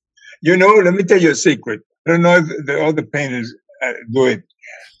 You know, let me tell you a secret. I don't know if the other painters do it.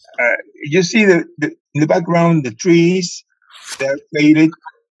 You see in the background, the trees, they're faded,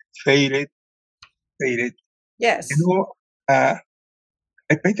 faded, faded. Yes. You know, I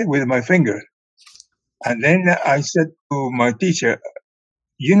painted with my finger. And then I said to my teacher,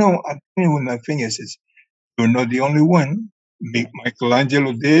 you know, I'm painting with my fingers. Says, you're not the only one.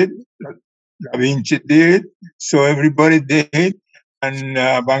 Michelangelo did, Da Vinci did, so everybody did, and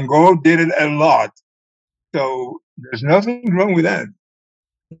Van Gogh did it a lot. So there's nothing wrong with that.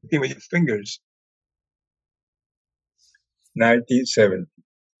 With your fingers. 1970.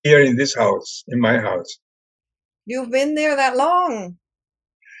 Here in this house, in my house. You've been there that long.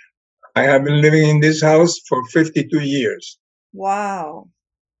 I have been living in this house for 52 years. Wow.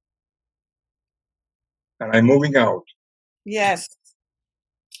 And I'm moving out. Yes.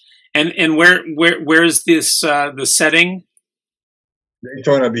 and where's this the setting?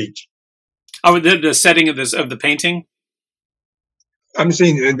 Daytona Beach. Oh, the setting of the painting. I'm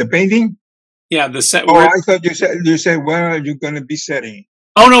seeing the painting. Yeah, the set. Oh, I thought you said where are you going to be setting?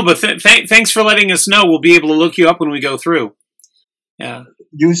 Oh no, but thanks for letting us know. We'll be able to look you up when we go through. Yeah.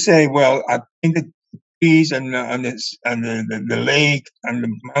 You say, well, I painted the trees and the lake and the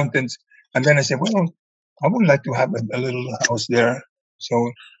mountains, and then I said, well, I would like to have a little house there.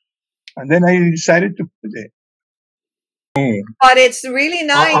 So, and then I decided to put it. But it's really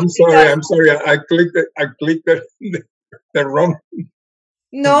nice. I'm sorry. I clicked the wrong.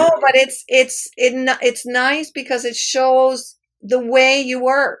 No, but it's nice because it shows the way you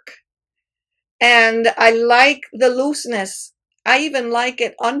work. And I like the looseness. I even like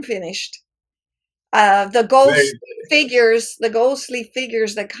it unfinished. The ghostly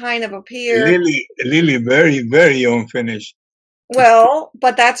figures that kind of appear. Lily, very, very unfinished. Well,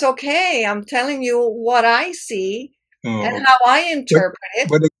 but that's okay. I'm telling you what I see and how I interpret it.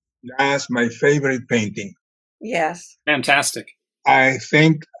 But that's my favorite painting. Yes. Fantastic. I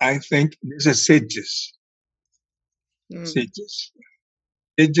think this is Sitges.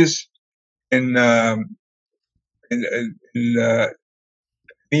 Sitges in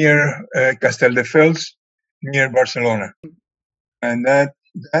near Castelldefels, near Barcelona, and that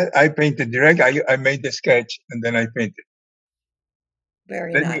I painted direct. I made the sketch and then I painted.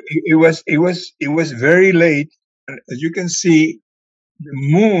 Very then nice. It was very late, and as you can see, the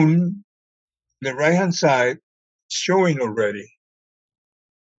moon, the right hand side, showing already.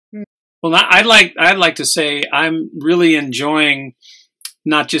 Well, I'd like to say I'm really enjoying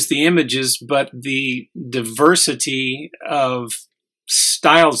not just the images, but the diversity of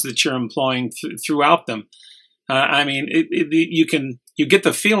styles that you're employing throughout them. I mean, you get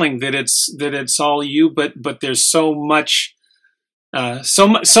the feeling that it's all you, but there's so much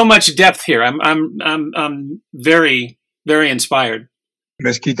depth here. I'm very Very inspired.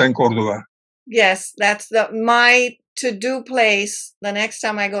 Mezquita en Córdoba. Yes, that's my to-do place the next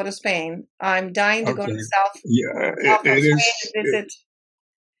time I go to Spain. I'm dying to go to south of Spain to visit.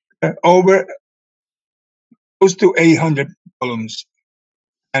 Over close to 800 columns,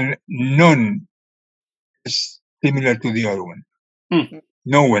 and none is similar to the other one.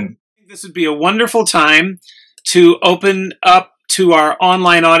 No one. This would be a wonderful time to open up to our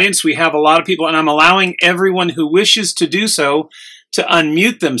online audience. We have a lot of people, and I'm allowing everyone who wishes to do so to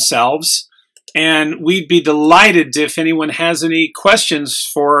unmute themselves. And we'd be delighted if anyone has any questions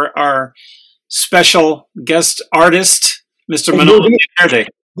for our special guest artist, Mr. Manolo Villaverde.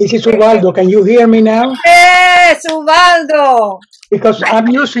 This is Ubaldo. Can you hear me now? Yes, Ubaldo. Because I'm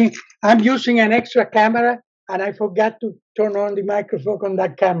using an extra camera, and I forgot to turn on the microphone on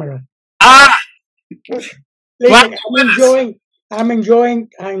that camera. Listen, I'm enjoying,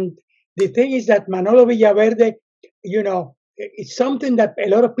 and the thing is that Manolo Villaverde, you know, it's something that a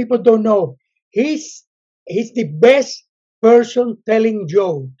lot of people don't know. He's the best person telling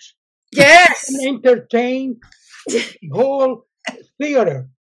jokes. Yes. He can entertain the whole theater.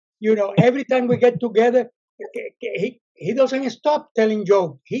 You know, every time we get together, he doesn't stop telling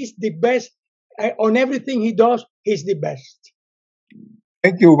jokes. He's the best on everything he does. He's the best.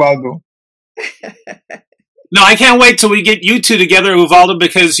 Thank you, Ubaldo. No, I can't wait till we get you two together, Ubaldo,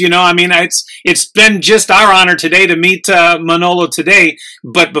 because, you know, I mean, it's been just our honor today to meet Manolo today.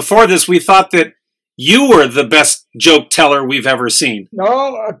 But before this, we thought that you were the best joke teller we've ever seen.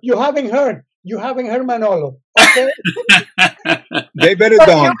 No, you haven't heard. You haven't heard Manolo. Okay? They better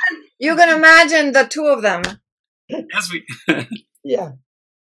don't. You can imagine the two of them. Yes, we. Yeah.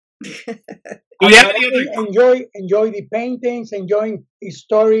 Enjoy the paintings, enjoying his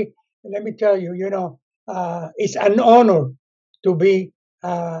story. And let me tell you, you know, it's an honor to be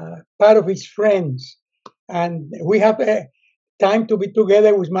part of his friends. And we have time to be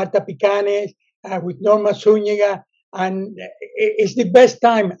together with Marta Picanes, with Norma Zúñiga, and it's the best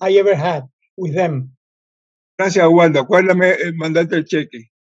time I ever had with them. Gracias, Waldo. Acuérdame mandarte el cheque.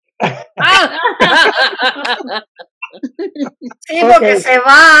 Sí, porque se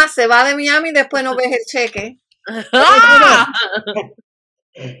va de Miami y después no ves el cheque.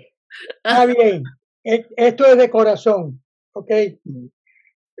 Está bien. Esto es de corazón, ¿ok?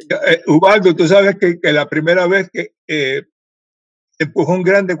 Ubaldo, tú sabes que la primera vez que empujón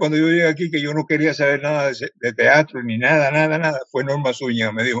grande cuando yo llegué aquí, que yo no quería saber nada de teatro, ni nada, fue Norma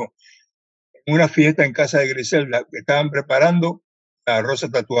Zúñiga. Me dijo, en una fiesta en casa de Griselda, que estaban preparando la rosa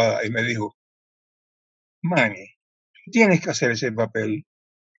tatuada, y me dijo, Manny, tienes que hacer ese papel.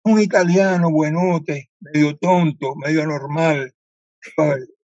 Un italiano buenote, medio tonto, medio normal.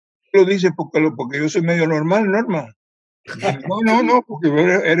 Lo dice porque yo soy medio normal, Norma. No, porque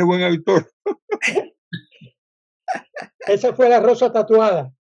eres buen actor. Esa fue la rosa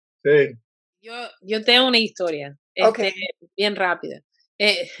tatuada. Sí. Yo tengo una historia, bien rápida,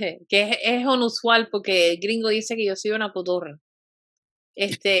 que es inusual porque el gringo dice que yo soy una cotorra. Una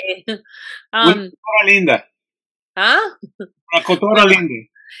cotorra linda. ¿Ah? Una cotorra linda.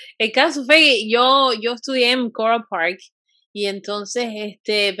 El caso fue que yo estudié en Coral Park y entonces,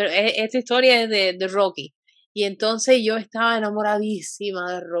 pero esta historia es de Rocky. Y entonces yo estaba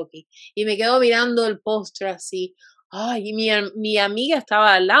enamoradísima de Rocky y me quedo mirando el póster así. Ay, y mi amiga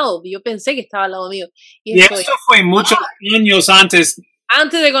estaba al lado, yo pensé que estaba al lado mío. Y eso fue muchos años antes.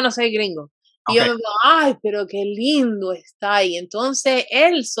 Antes de conocer el gringo. Y yo me digo, ay, pero qué lindo está ahí. Entonces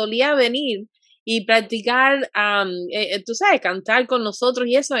él solía venir y practicar, tú sabes, cantar con nosotros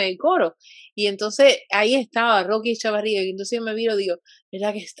y eso en el coro. Y entonces ahí estaba Rocky Chavarría. Y entonces yo me miro y digo,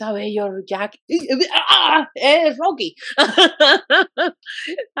 ¿verdad que está bello Jack? Es Rocky.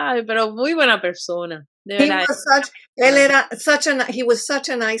 Ay, pero muy buena persona. De verdad. He was such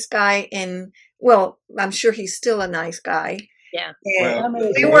a nice guy, and well, I'm sure he's still a nice guy. Yeah.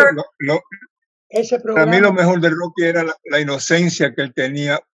 Para mí lo mejor de Rocky era la inocencia que él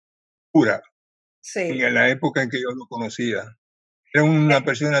tenía pura. Sí. En la época en que yo lo conocía. Era una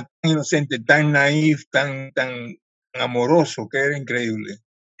persona tan inocente, tan naif, tan amoroso, que era increíble.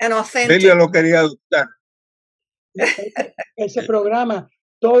 And authentic. Delia lo quería adoptar. Ese programa,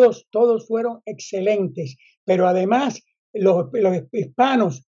 todos fueron excelentes, pero además los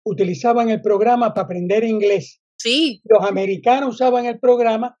hispanos utilizaban el programa para aprender inglés. Sí. Los americanos usaban el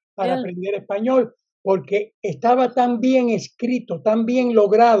programa para aprender español, porque estaba tan bien escrito, tan bien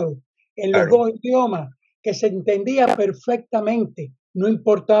logrado en los dos idiomas, que se entendía perfectamente, no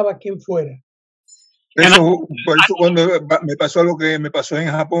importaba quién fuera. Por eso cuando me pasó lo que me pasó en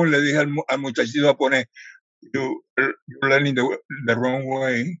Japón, le dije al muchachito japonés, you're learning the wrong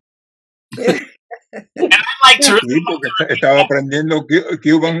way. And I like to. Sí, porque estaba aprendiendo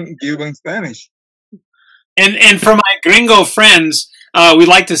Cuban Spanish. And for my gringo friends, we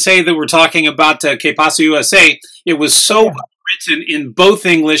like to say that we're talking about Que Pasa U.S.A. It was so well written in both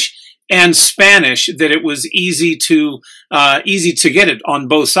English and Spanish that it was easy to get it on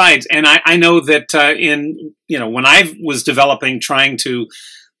both sides. And I know that when I was developing, trying to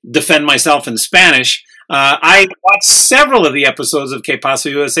defend myself in Spanish, I watched several of the episodes of Que Pasa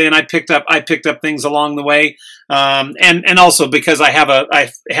U.S.A. and I picked up things along the way, and also because I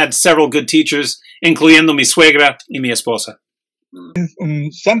had several good teachers, incluyendo mi suegra y mi esposa.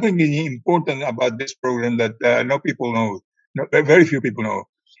 Something important about this program that no people know, very few people know.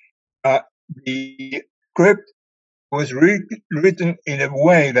 The script was written in a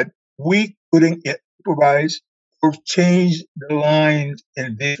way that we couldn't improvise or change the lines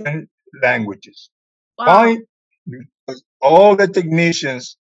in different languages. Wow. Why? Because all the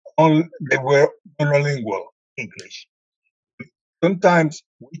technicians, they were monolingual English. Sometimes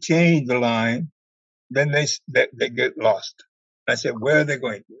we change the line, then they get lost. I said, where are they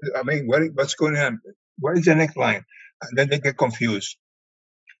going? I mean, what's going to happen? What is the next line? And then they get confused.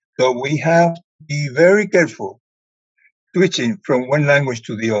 So we have to be very careful switching from one language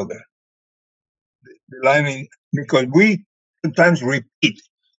to the other. The line, because we sometimes repeat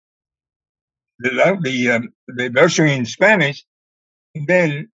the version in Spanish, and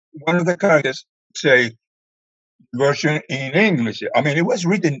then one of the characters say version in English. I mean, it was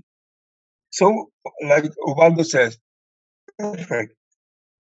written so, like Ubaldo says, perfect,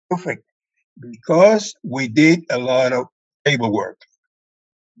 because we did a lot of paperwork.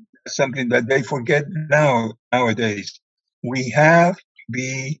 Something that they forget nowadays. We have to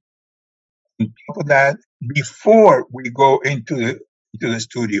be on top of that before we go into the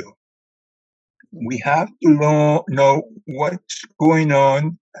studio. We have to know what's going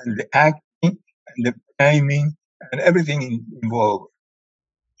on and the acting and the timing and everything involved.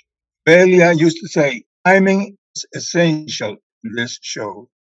 Belia used to say, timing is essential in this show.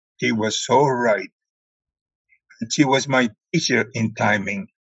 She was so right. And she was my teacher in timing.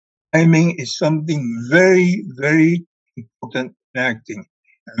 Timing is something very, very important in acting.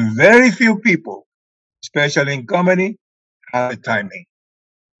 And very few people, especially in comedy, have the timing.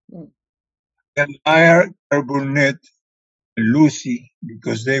 I admire Carl Burnett and Lucy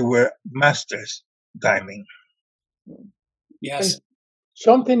because they were masters of timing. Yes. And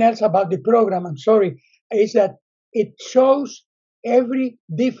something else about the program, I'm sorry, is that it shows every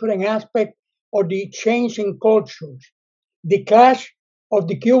different aspect of the changing cultures. The clash of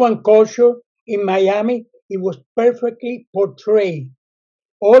the Cuban culture in Miami, it was perfectly portrayed.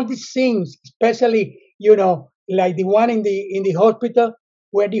 All the scenes, especially, like the one in the hospital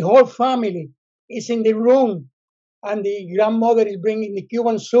where the whole family is in the room and the grandmother is bringing the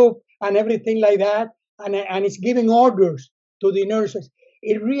Cuban soup and everything like that, and it's giving orders to the nurses.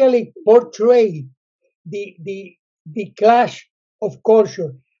 It really portrayed the clash of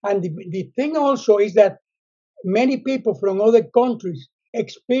culture. And the thing also is that many people from other countries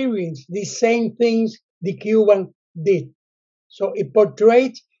experience the same things the Cuban did. So it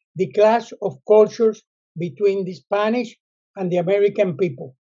portrayed the clash of cultures between the Spanish and the American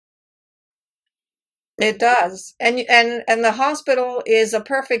people. It does. And the hospital is a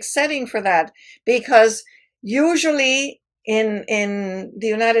perfect setting for that, because usually in the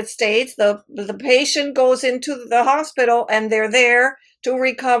United States, the patient goes into the hospital and they're there to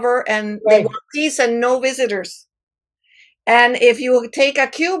recover, and they want peace and no visitors. And if you take a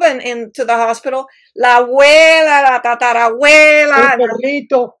Cuban into the hospital, la abuela, la tatarabuela,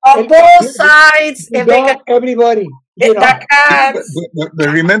 on both sides, everybody. But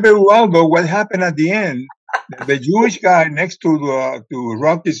remember, Ubaldo, what happened at the end? The Jewish guy next to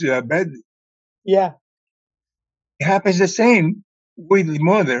Rocky's bed. Yeah. It happens the same with the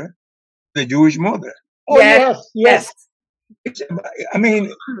mother, the Jewish mother. Oh, yes. I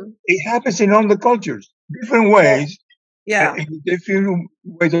mean, it happens in all the cultures, different ways. Yeah. Different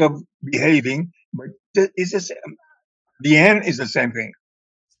ways of behaving, but it's the same. The end is the same thing.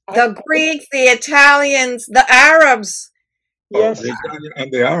 The Greeks, the Italians, the Arabs. Yes.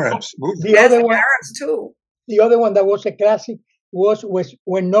 And the Arabs. The other one, Arabs too. The other one that was a classic was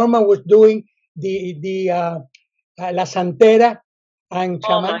when Norman was doing the La Santera and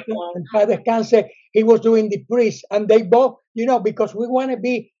Chamaco and Padre Descanse. He was doing the priest, and they both, because we want to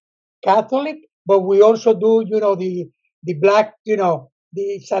be Catholic, but we also do, the black,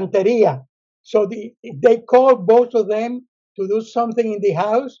 the Santeria. So they call both of them to do something in the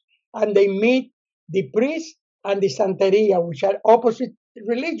house, and they meet the priest and the Santeria, which are opposite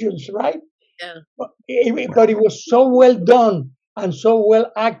religions, right? Yeah. But it was so well done and so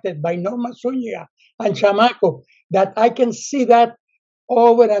well acted by Norma Zúñiga and Chamaco, that I can see that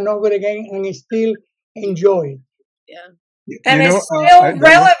over and over again and still enjoy it. Yeah. And it's still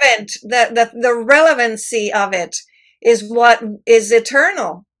relevant. The relevancy of it is what is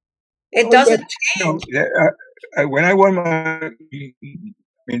eternal. It doesn't change. When I won my, I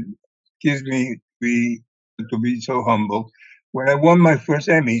mean, excuse me, to be so humble. When I won my first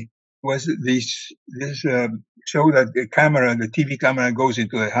Emmy, was this show that the TV camera goes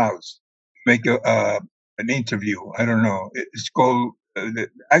into the house, make an interview. I don't know. It's called.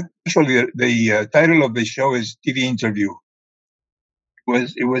 Actually, the title of the show is TV Interview.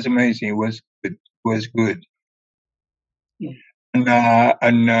 It was amazing. It was good. And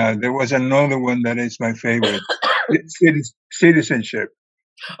there was another one that is my favorite. Citizenship.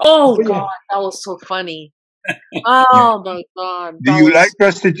 Oh God, that was so funny. Oh my God. Do you like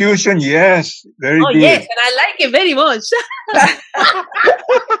prostitution? Yes, very good. Yes, and I like it very much.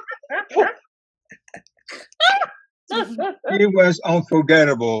 She was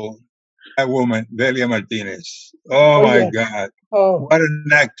unforgettable. That woman, Delia Martinez. Oh my God. Oh, what an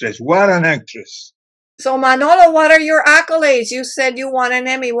actress. What an actress. So Manolo, what are your accolades? You said you won an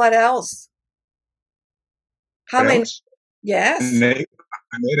Emmy. What else? How many? Yes.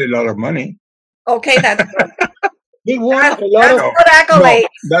 I made a lot of money. Okay, that's good. He won a lot of good accolades.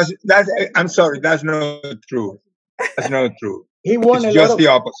 No, I'm sorry, that's not true. That's not true. He won it's just the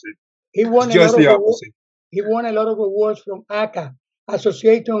opposite. He won it's just the opposite. He won a lot of awards from ACA,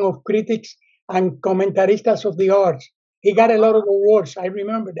 Association of Critics and Comentaristas of the Arts. He got a lot of awards. I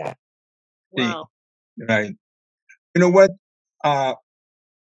remember that. Wow. Right. You know what?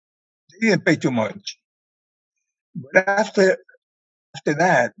 He didn't pay too much. But after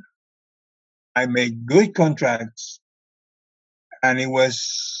that, I made good contracts, and it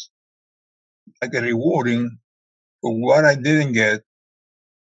was like a rewarding for what I didn't get.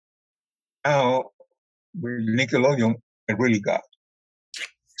 Now, with Nickelodeon, I really got.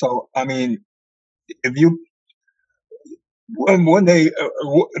 So, I mean, if you, one day,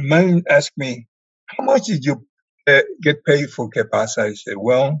 a man asked me, how much did you get paid for Que Pasa? I said,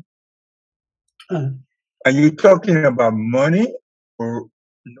 well, are you talking about money or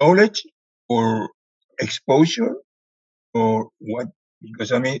knowledge or exposure or what?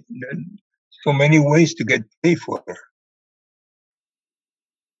 Because, I mean, there's so many ways to get paid for her.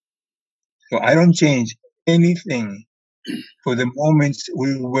 So I don't change anything for the moments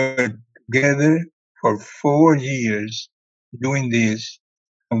we were together for 4 years doing this,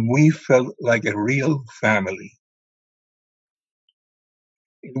 and we felt like a real family.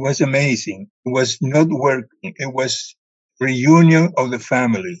 It was amazing. It was not working. It was reunion of the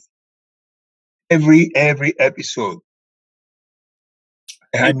family. Every episode.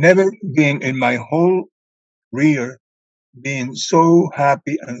 I had never been in my whole career been so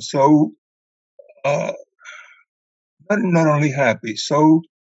happy and so not only happy, so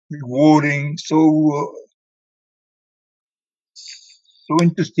rewarding, so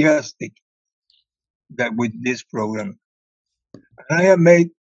enthusiastic that with this program. And I have made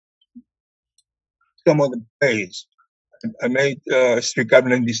some of the plays. I made Street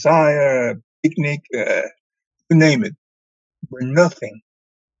Cabinet Desire, Picnic, you name it, but nothing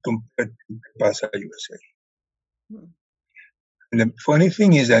compared to Pasa U.S.A. And the funny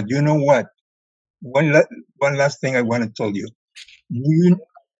thing is that, you know what? One last thing I want to tell you.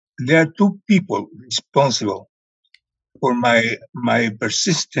 There are two people responsible for my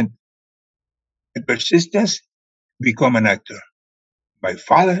persistence to become an actor. My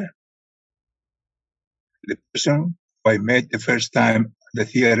father, the person who I met the first time at the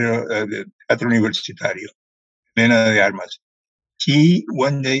theater, the Teatro Universitario, Elena de Armas. She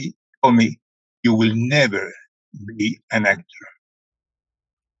one day told me, you will never be an actor.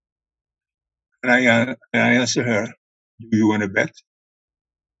 And I answered her, do you want to bet?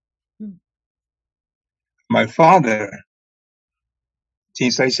 My father,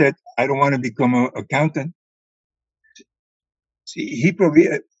 since I said I don't want to become an accountant, he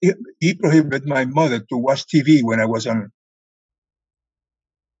prohibited my mother to watch TV when I was on.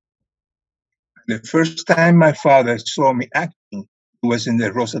 The first time my father saw me acting was in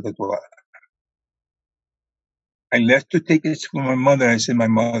the Rosa Tatuada. I left 2 tickets for my mother. I said, my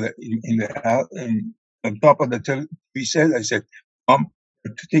mother, in the house, on top of the TV set, I said, Mom,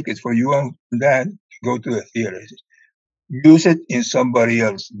 2 tickets for you and Dad to go to the theater. I said, use it in somebody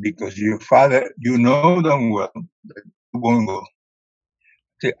else because your father, you know them well, but you won't go.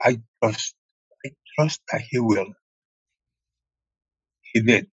 I trust that he will. He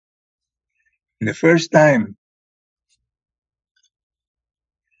did. And the first time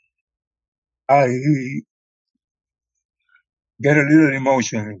I get a little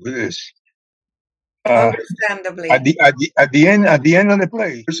emotional with this. Understandably. At the end of the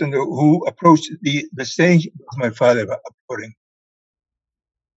play, the person who approached the stage was my father applauding.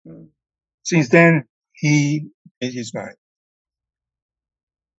 Since then, he changed his mind.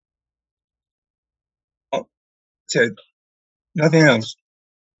 Said nothing else.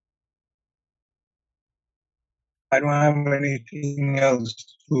 I don't have anything else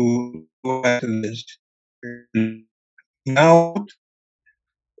to add to this. Now, I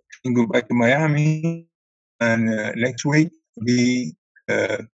can go back to Miami, and next week be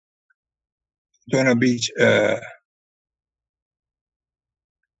Donna Beach,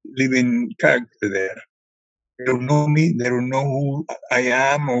 living character there. They don't know me. They don't know who I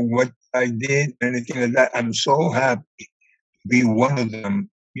am or what I did, anything like that. I'm so happy to be one of them.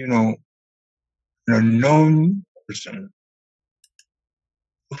 You know, an unknown person.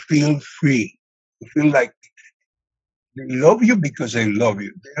 You feel free. You feel like they love you because they love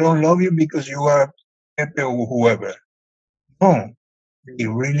you. They don't love you because you are Pepe or whoever. No, they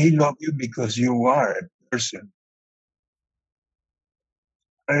really love you because you are a person.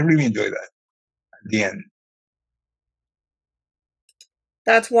 I really enjoy that at the end.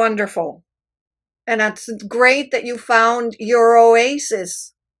 That's wonderful. And that's great that you found your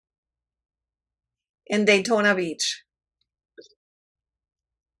oasis in Daytona Beach.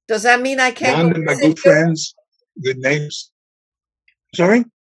 Does that mean I can't go Surrounded by visit good friends, good neighbors. Sorry?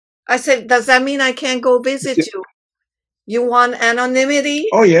 I said, does that mean I can't go visit you? You want anonymity?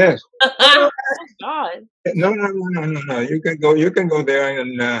 Oh, yes. Oh, God. No. You can go. You can go there,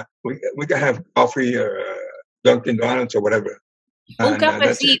 and we can have coffee or Dunkin' Donuts or whatever. Un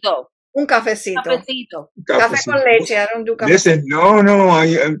cafecito. Un cafecito. Cafecito. Café con leche. I don't do café. Listen, no.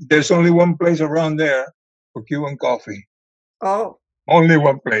 There's only one place around there for Cuban coffee. Oh. Only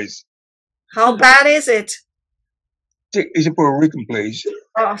one place. How bad is it? It's a Puerto Rican place.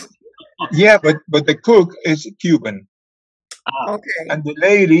 Oh. Yeah, but the cook is Cuban. Okay. And the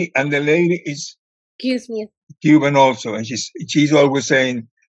lady is Excuse me. Cuban also, and she's always saying,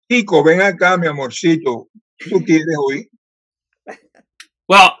 "Chico, ven acá, mi amorcito. ¿Tú quieres hoy?"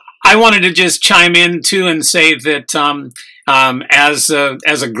 Well, I wanted to just chime in too and say that as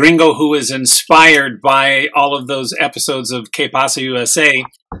a gringo who was inspired by all of those episodes of Pasa U.S.A.,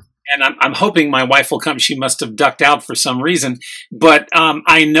 and I'm hoping my wife will come. She must have ducked out for some reason, but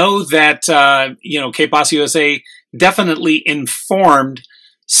I know that Pasa U.S.A. definitely informed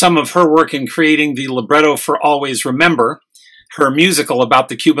some of her work in creating the libretto for Always Remember, her musical about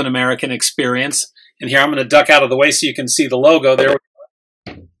the Cuban American experience. And here I'm going to duck out of the way so you can see the logo there.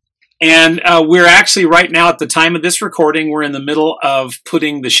 And we're actually right now at the time of this recording, we're in the middle of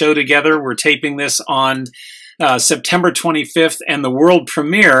putting the show together. We're taping this on September 25th, and the world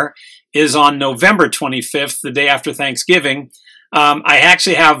premiere is on November 25th, the day after Thanksgiving. I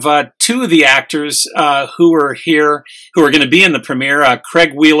actually have two of the actors who are here, who are going to be in the premiere,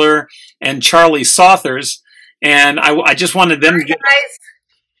 Craig Wheeler and Charlie Sauthers. And I just wanted them to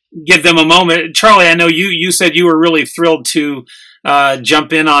give them a moment. Charlie, I know you said you were really thrilled to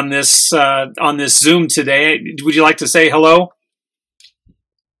jump in on this Zoom today. Would you like to say hello?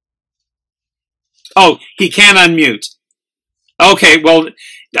 Oh, he can unmute. Okay, well,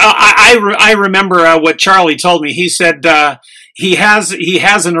 I remember what Charlie told me. He said he has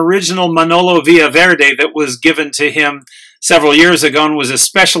an original Manolo Villaverde that was given to him several years ago, and was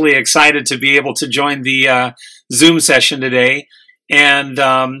especially excited to be able to join the Zoom session today. And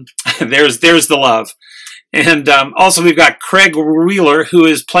there's the love. And also we've got Craig Wheeler, who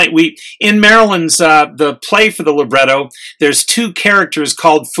is in Maryland's the play for the libretto. There's two characters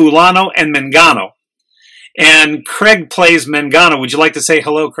called Fulano and Mengano. And Craig plays Mengano. Would you like to say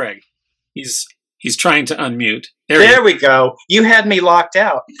hello, Craig? He's trying to unmute. There we go. You had me locked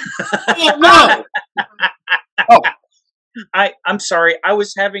out. Oh, no. Oh, I'm sorry. I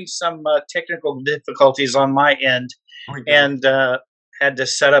was having some technical difficulties on my end, and had to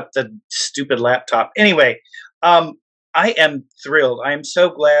set up the stupid laptop. Anyway, I am thrilled. I am so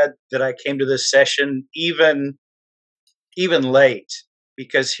glad that I came to this session, even late,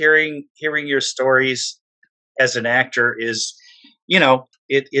 because hearing your stories as an actor is,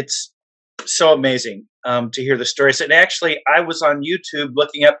 it's so amazing to hear the stories. And actually, I was on YouTube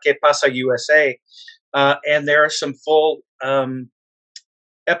looking up Pasa U.S.A., and there are some full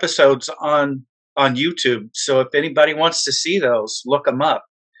episodes on YouTube. So if anybody wants to see those, look them up.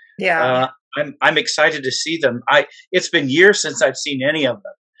 Yeah, I'm excited to see them. It's been years since I've seen any of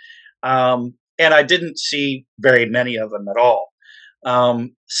them, and I didn't see very many of them at all.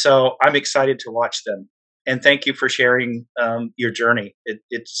 So I'm excited to watch them. And thank you for sharing your journey.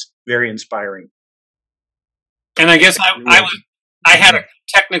 It's very inspiring. And I guess I I had a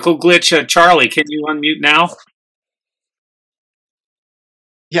technical glitch. Charlie, can you unmute now?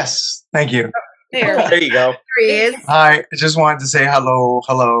 Yes, thank you. There you go. There he is. Hi, I just wanted to say hello,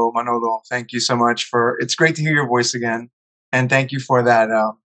 Manolo. Thank you so much it's great to hear your voice again. And thank you for that.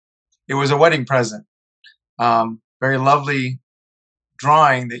 It was a wedding present. Very lovely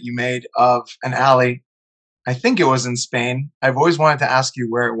drawing that you made of an alley. I think it was in Spain. I've always wanted to ask you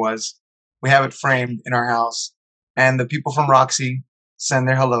where it was. We have it framed in our house. And the people from Roxy send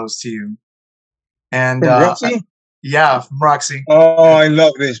their hellos to you. And From Roxy? Yeah, from Roxy. Oh, I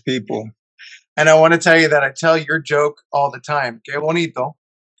love these people. And I want to tell you that I tell your joke all the time. Qué bonito.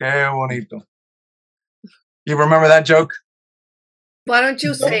 Qué bonito. You remember that joke? Why don't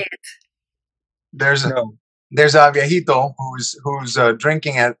you say it? There's a viejito who's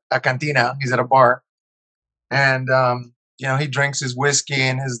drinking at a cantina. He's at a bar. And, he drinks his whiskey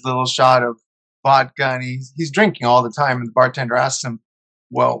and his little shot of vodka. And he's drinking all the time. And the bartender asks him,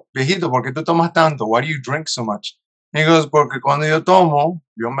 well, viejito, ¿por qué tú tomas tanto? Why do you drink so much? And he goes, porque cuando yo tomo,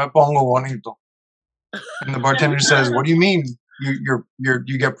 yo me pongo bonito. And the bartender says, what do you mean? You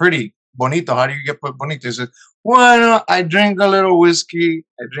get pretty. Bonito. How do you get bonito? He says, well, I drink a little whiskey.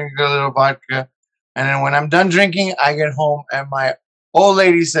 I drink a little vodka. And then when I'm done drinking, I get home and my old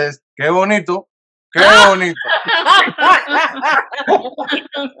lady says, qué bonito. Qué bonito.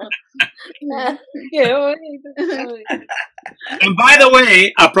 And by the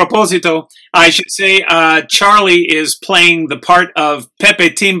way, a propósito, I should say Charlie is playing the part of Pepe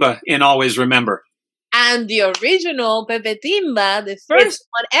Timba in Always Remember. And the original Pepe Timba, the first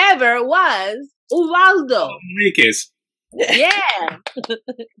one ever, was Ubaldo. Enriquez. Yeah.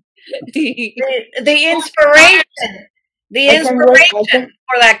 the inspiration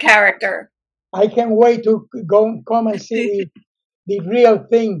for that character. I can't wait to come and see the real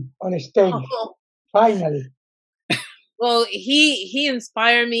thing on stage. Finally. Well, he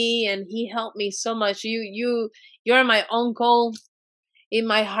inspired me and he helped me so much. You're my uncle in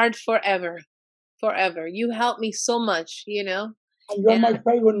my heart forever. Forever. You helped me so much, And you're my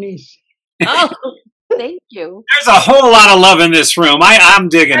favorite niece. Oh, thank you. There's a whole lot of love in this room. I'm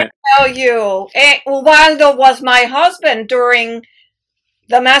digging it. I tell you, Ubaldo was my husband during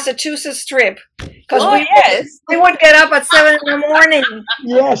the Massachusetts trip. Because we would get up at 7 a.m.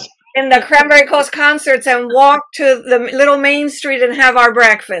 Yes. In the Cranberry Coast concerts and walk to the little main street and have our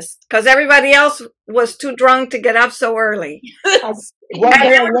breakfast. Because everybody else was too drunk to get up so early. And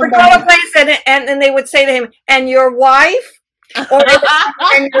they would call a place and they would say to him, and your wife? Or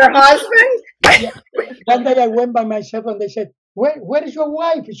and your husband? One day I went by myself and they said, where is your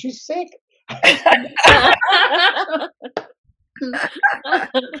wife? Is she sick?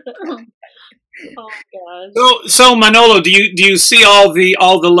 Oh God. So Manolo, do you see all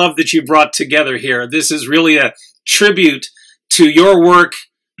the love that you brought together here? This is really a tribute to your work,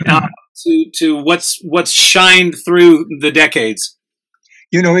 to what's shined through the decades.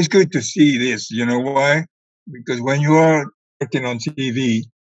 It's good to see this. You know why? Because when you are working on TV,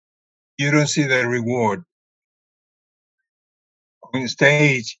 you don't see the reward. On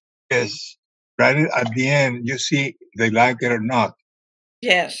stage, yes, right at the end, you see if they like it or not.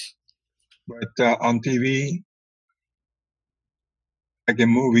 Yes. But on TV, like in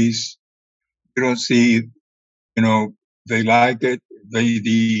movies, you don't see, they like it,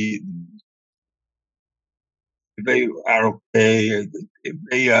 they are okay, if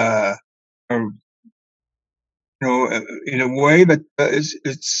they are, in a way that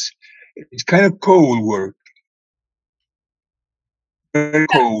it's kind of cold work, very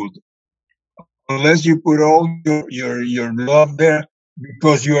cold, unless you put all your love there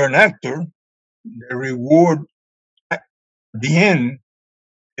because you are an actor. The reward at the end,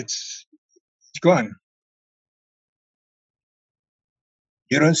 it's gone.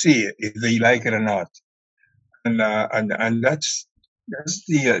 You don't see it if they like it or not, and that's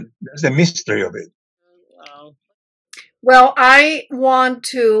the mystery of it. Wow. Well, I want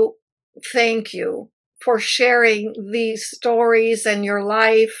to thank you for sharing these stories and your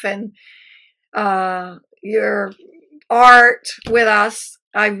life and your art with us.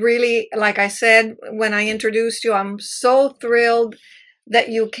 I really, like I said when I introduced you, I'm so thrilled that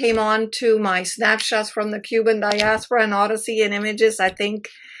you came on to my Snapshots from the Cuban Diaspora and Odyssey and Images. I think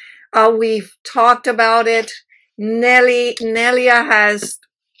we've talked about it. Nelia has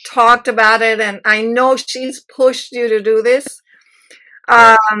talked about it, and I know she's pushed you to do this.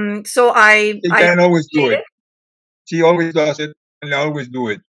 So she can always do it. She always does it, and I always do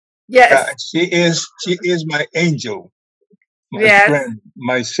it. Yes, she is my angel, my friend,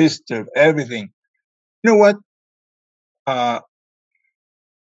 my sister, everything. You know what? I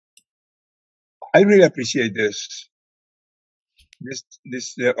really appreciate this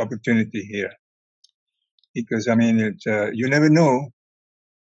this opportunity here, because I mean, you never know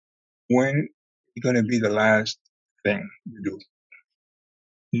when it's going to be the last thing you do.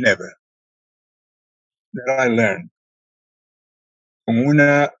 Never. That I learned. When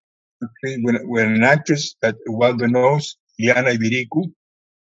an actress that Waldo knows, Liana Ibiricu,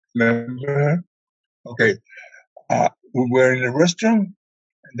 remember her? Okay. We were in a restaurant,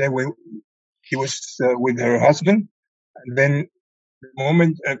 and then she was with her husband, and then the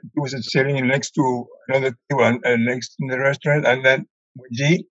moment he was sitting next to another table next in the restaurant, and then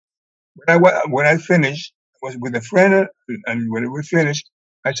when I finished, I was with a friend, and when we finished,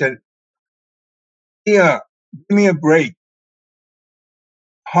 I said, "Yeah, give me a break.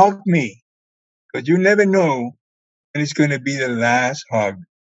 Hug me, because you never know when it's going to be the last hug."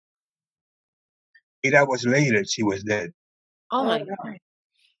 8 hours later, she was dead. Oh my God.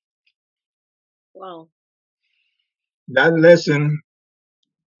 Wow. That lesson,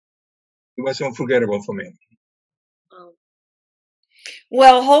 it was unforgettable for me. Wow.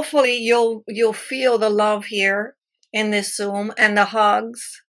 Well, hopefully you'll feel the love here in this Zoom and the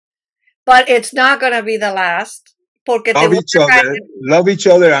hugs, but it's not going to be the last. Porque Love each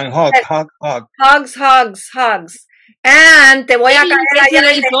other and hug. Hugs. And te voy a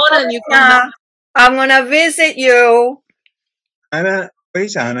caer. I'm going to visit you. Anna, where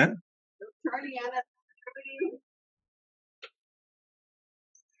is Anna?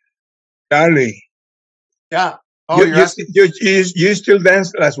 Charlie. Yeah. Oh, you still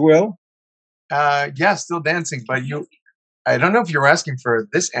dance as well? Yeah, still dancing. But I don't know if you're asking for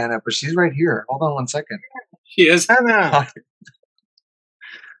this Anna, but she's right here. Hold on one second. She is. Anna.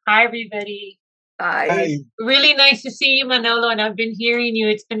 Hi, everybody. Hi. Really nice to see you, Manolo, and I've been hearing you.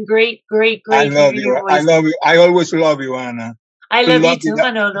 It's been great. I love you. I love you. I always love you, Anna. I love you too,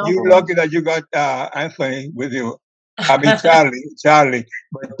 Manolo. You're lucky that you got Anthony with you. I mean, Charlie.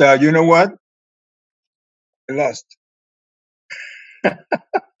 But you know what? I lost.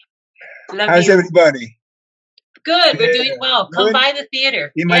 How's everybody? Good. We're doing well. Come by the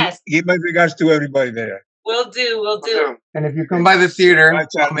theater. Give my regards to everybody there. Will do. And if you come by the theater,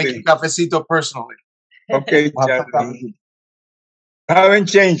 I'll make you cafecito personally. Okay, Charlie. I haven't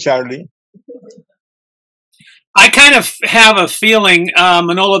changed, Charlie. I kind of have a feeling,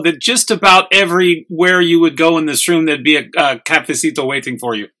 Manolo, that just about everywhere you would go in this room, there'd be a cafecito waiting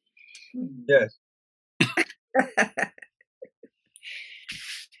for you. Yes.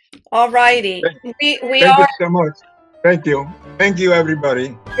 All righty. Thank you so much. Thank you,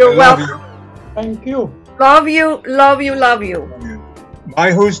 everybody. You're welcome. Thank you. Love you.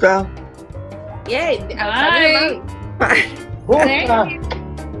 Bye, Justa. Yay. Bye.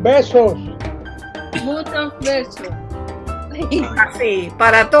 Besos. Muchos besos. Así,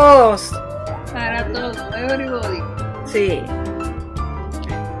 para todos. Para todos, everybody. Sí.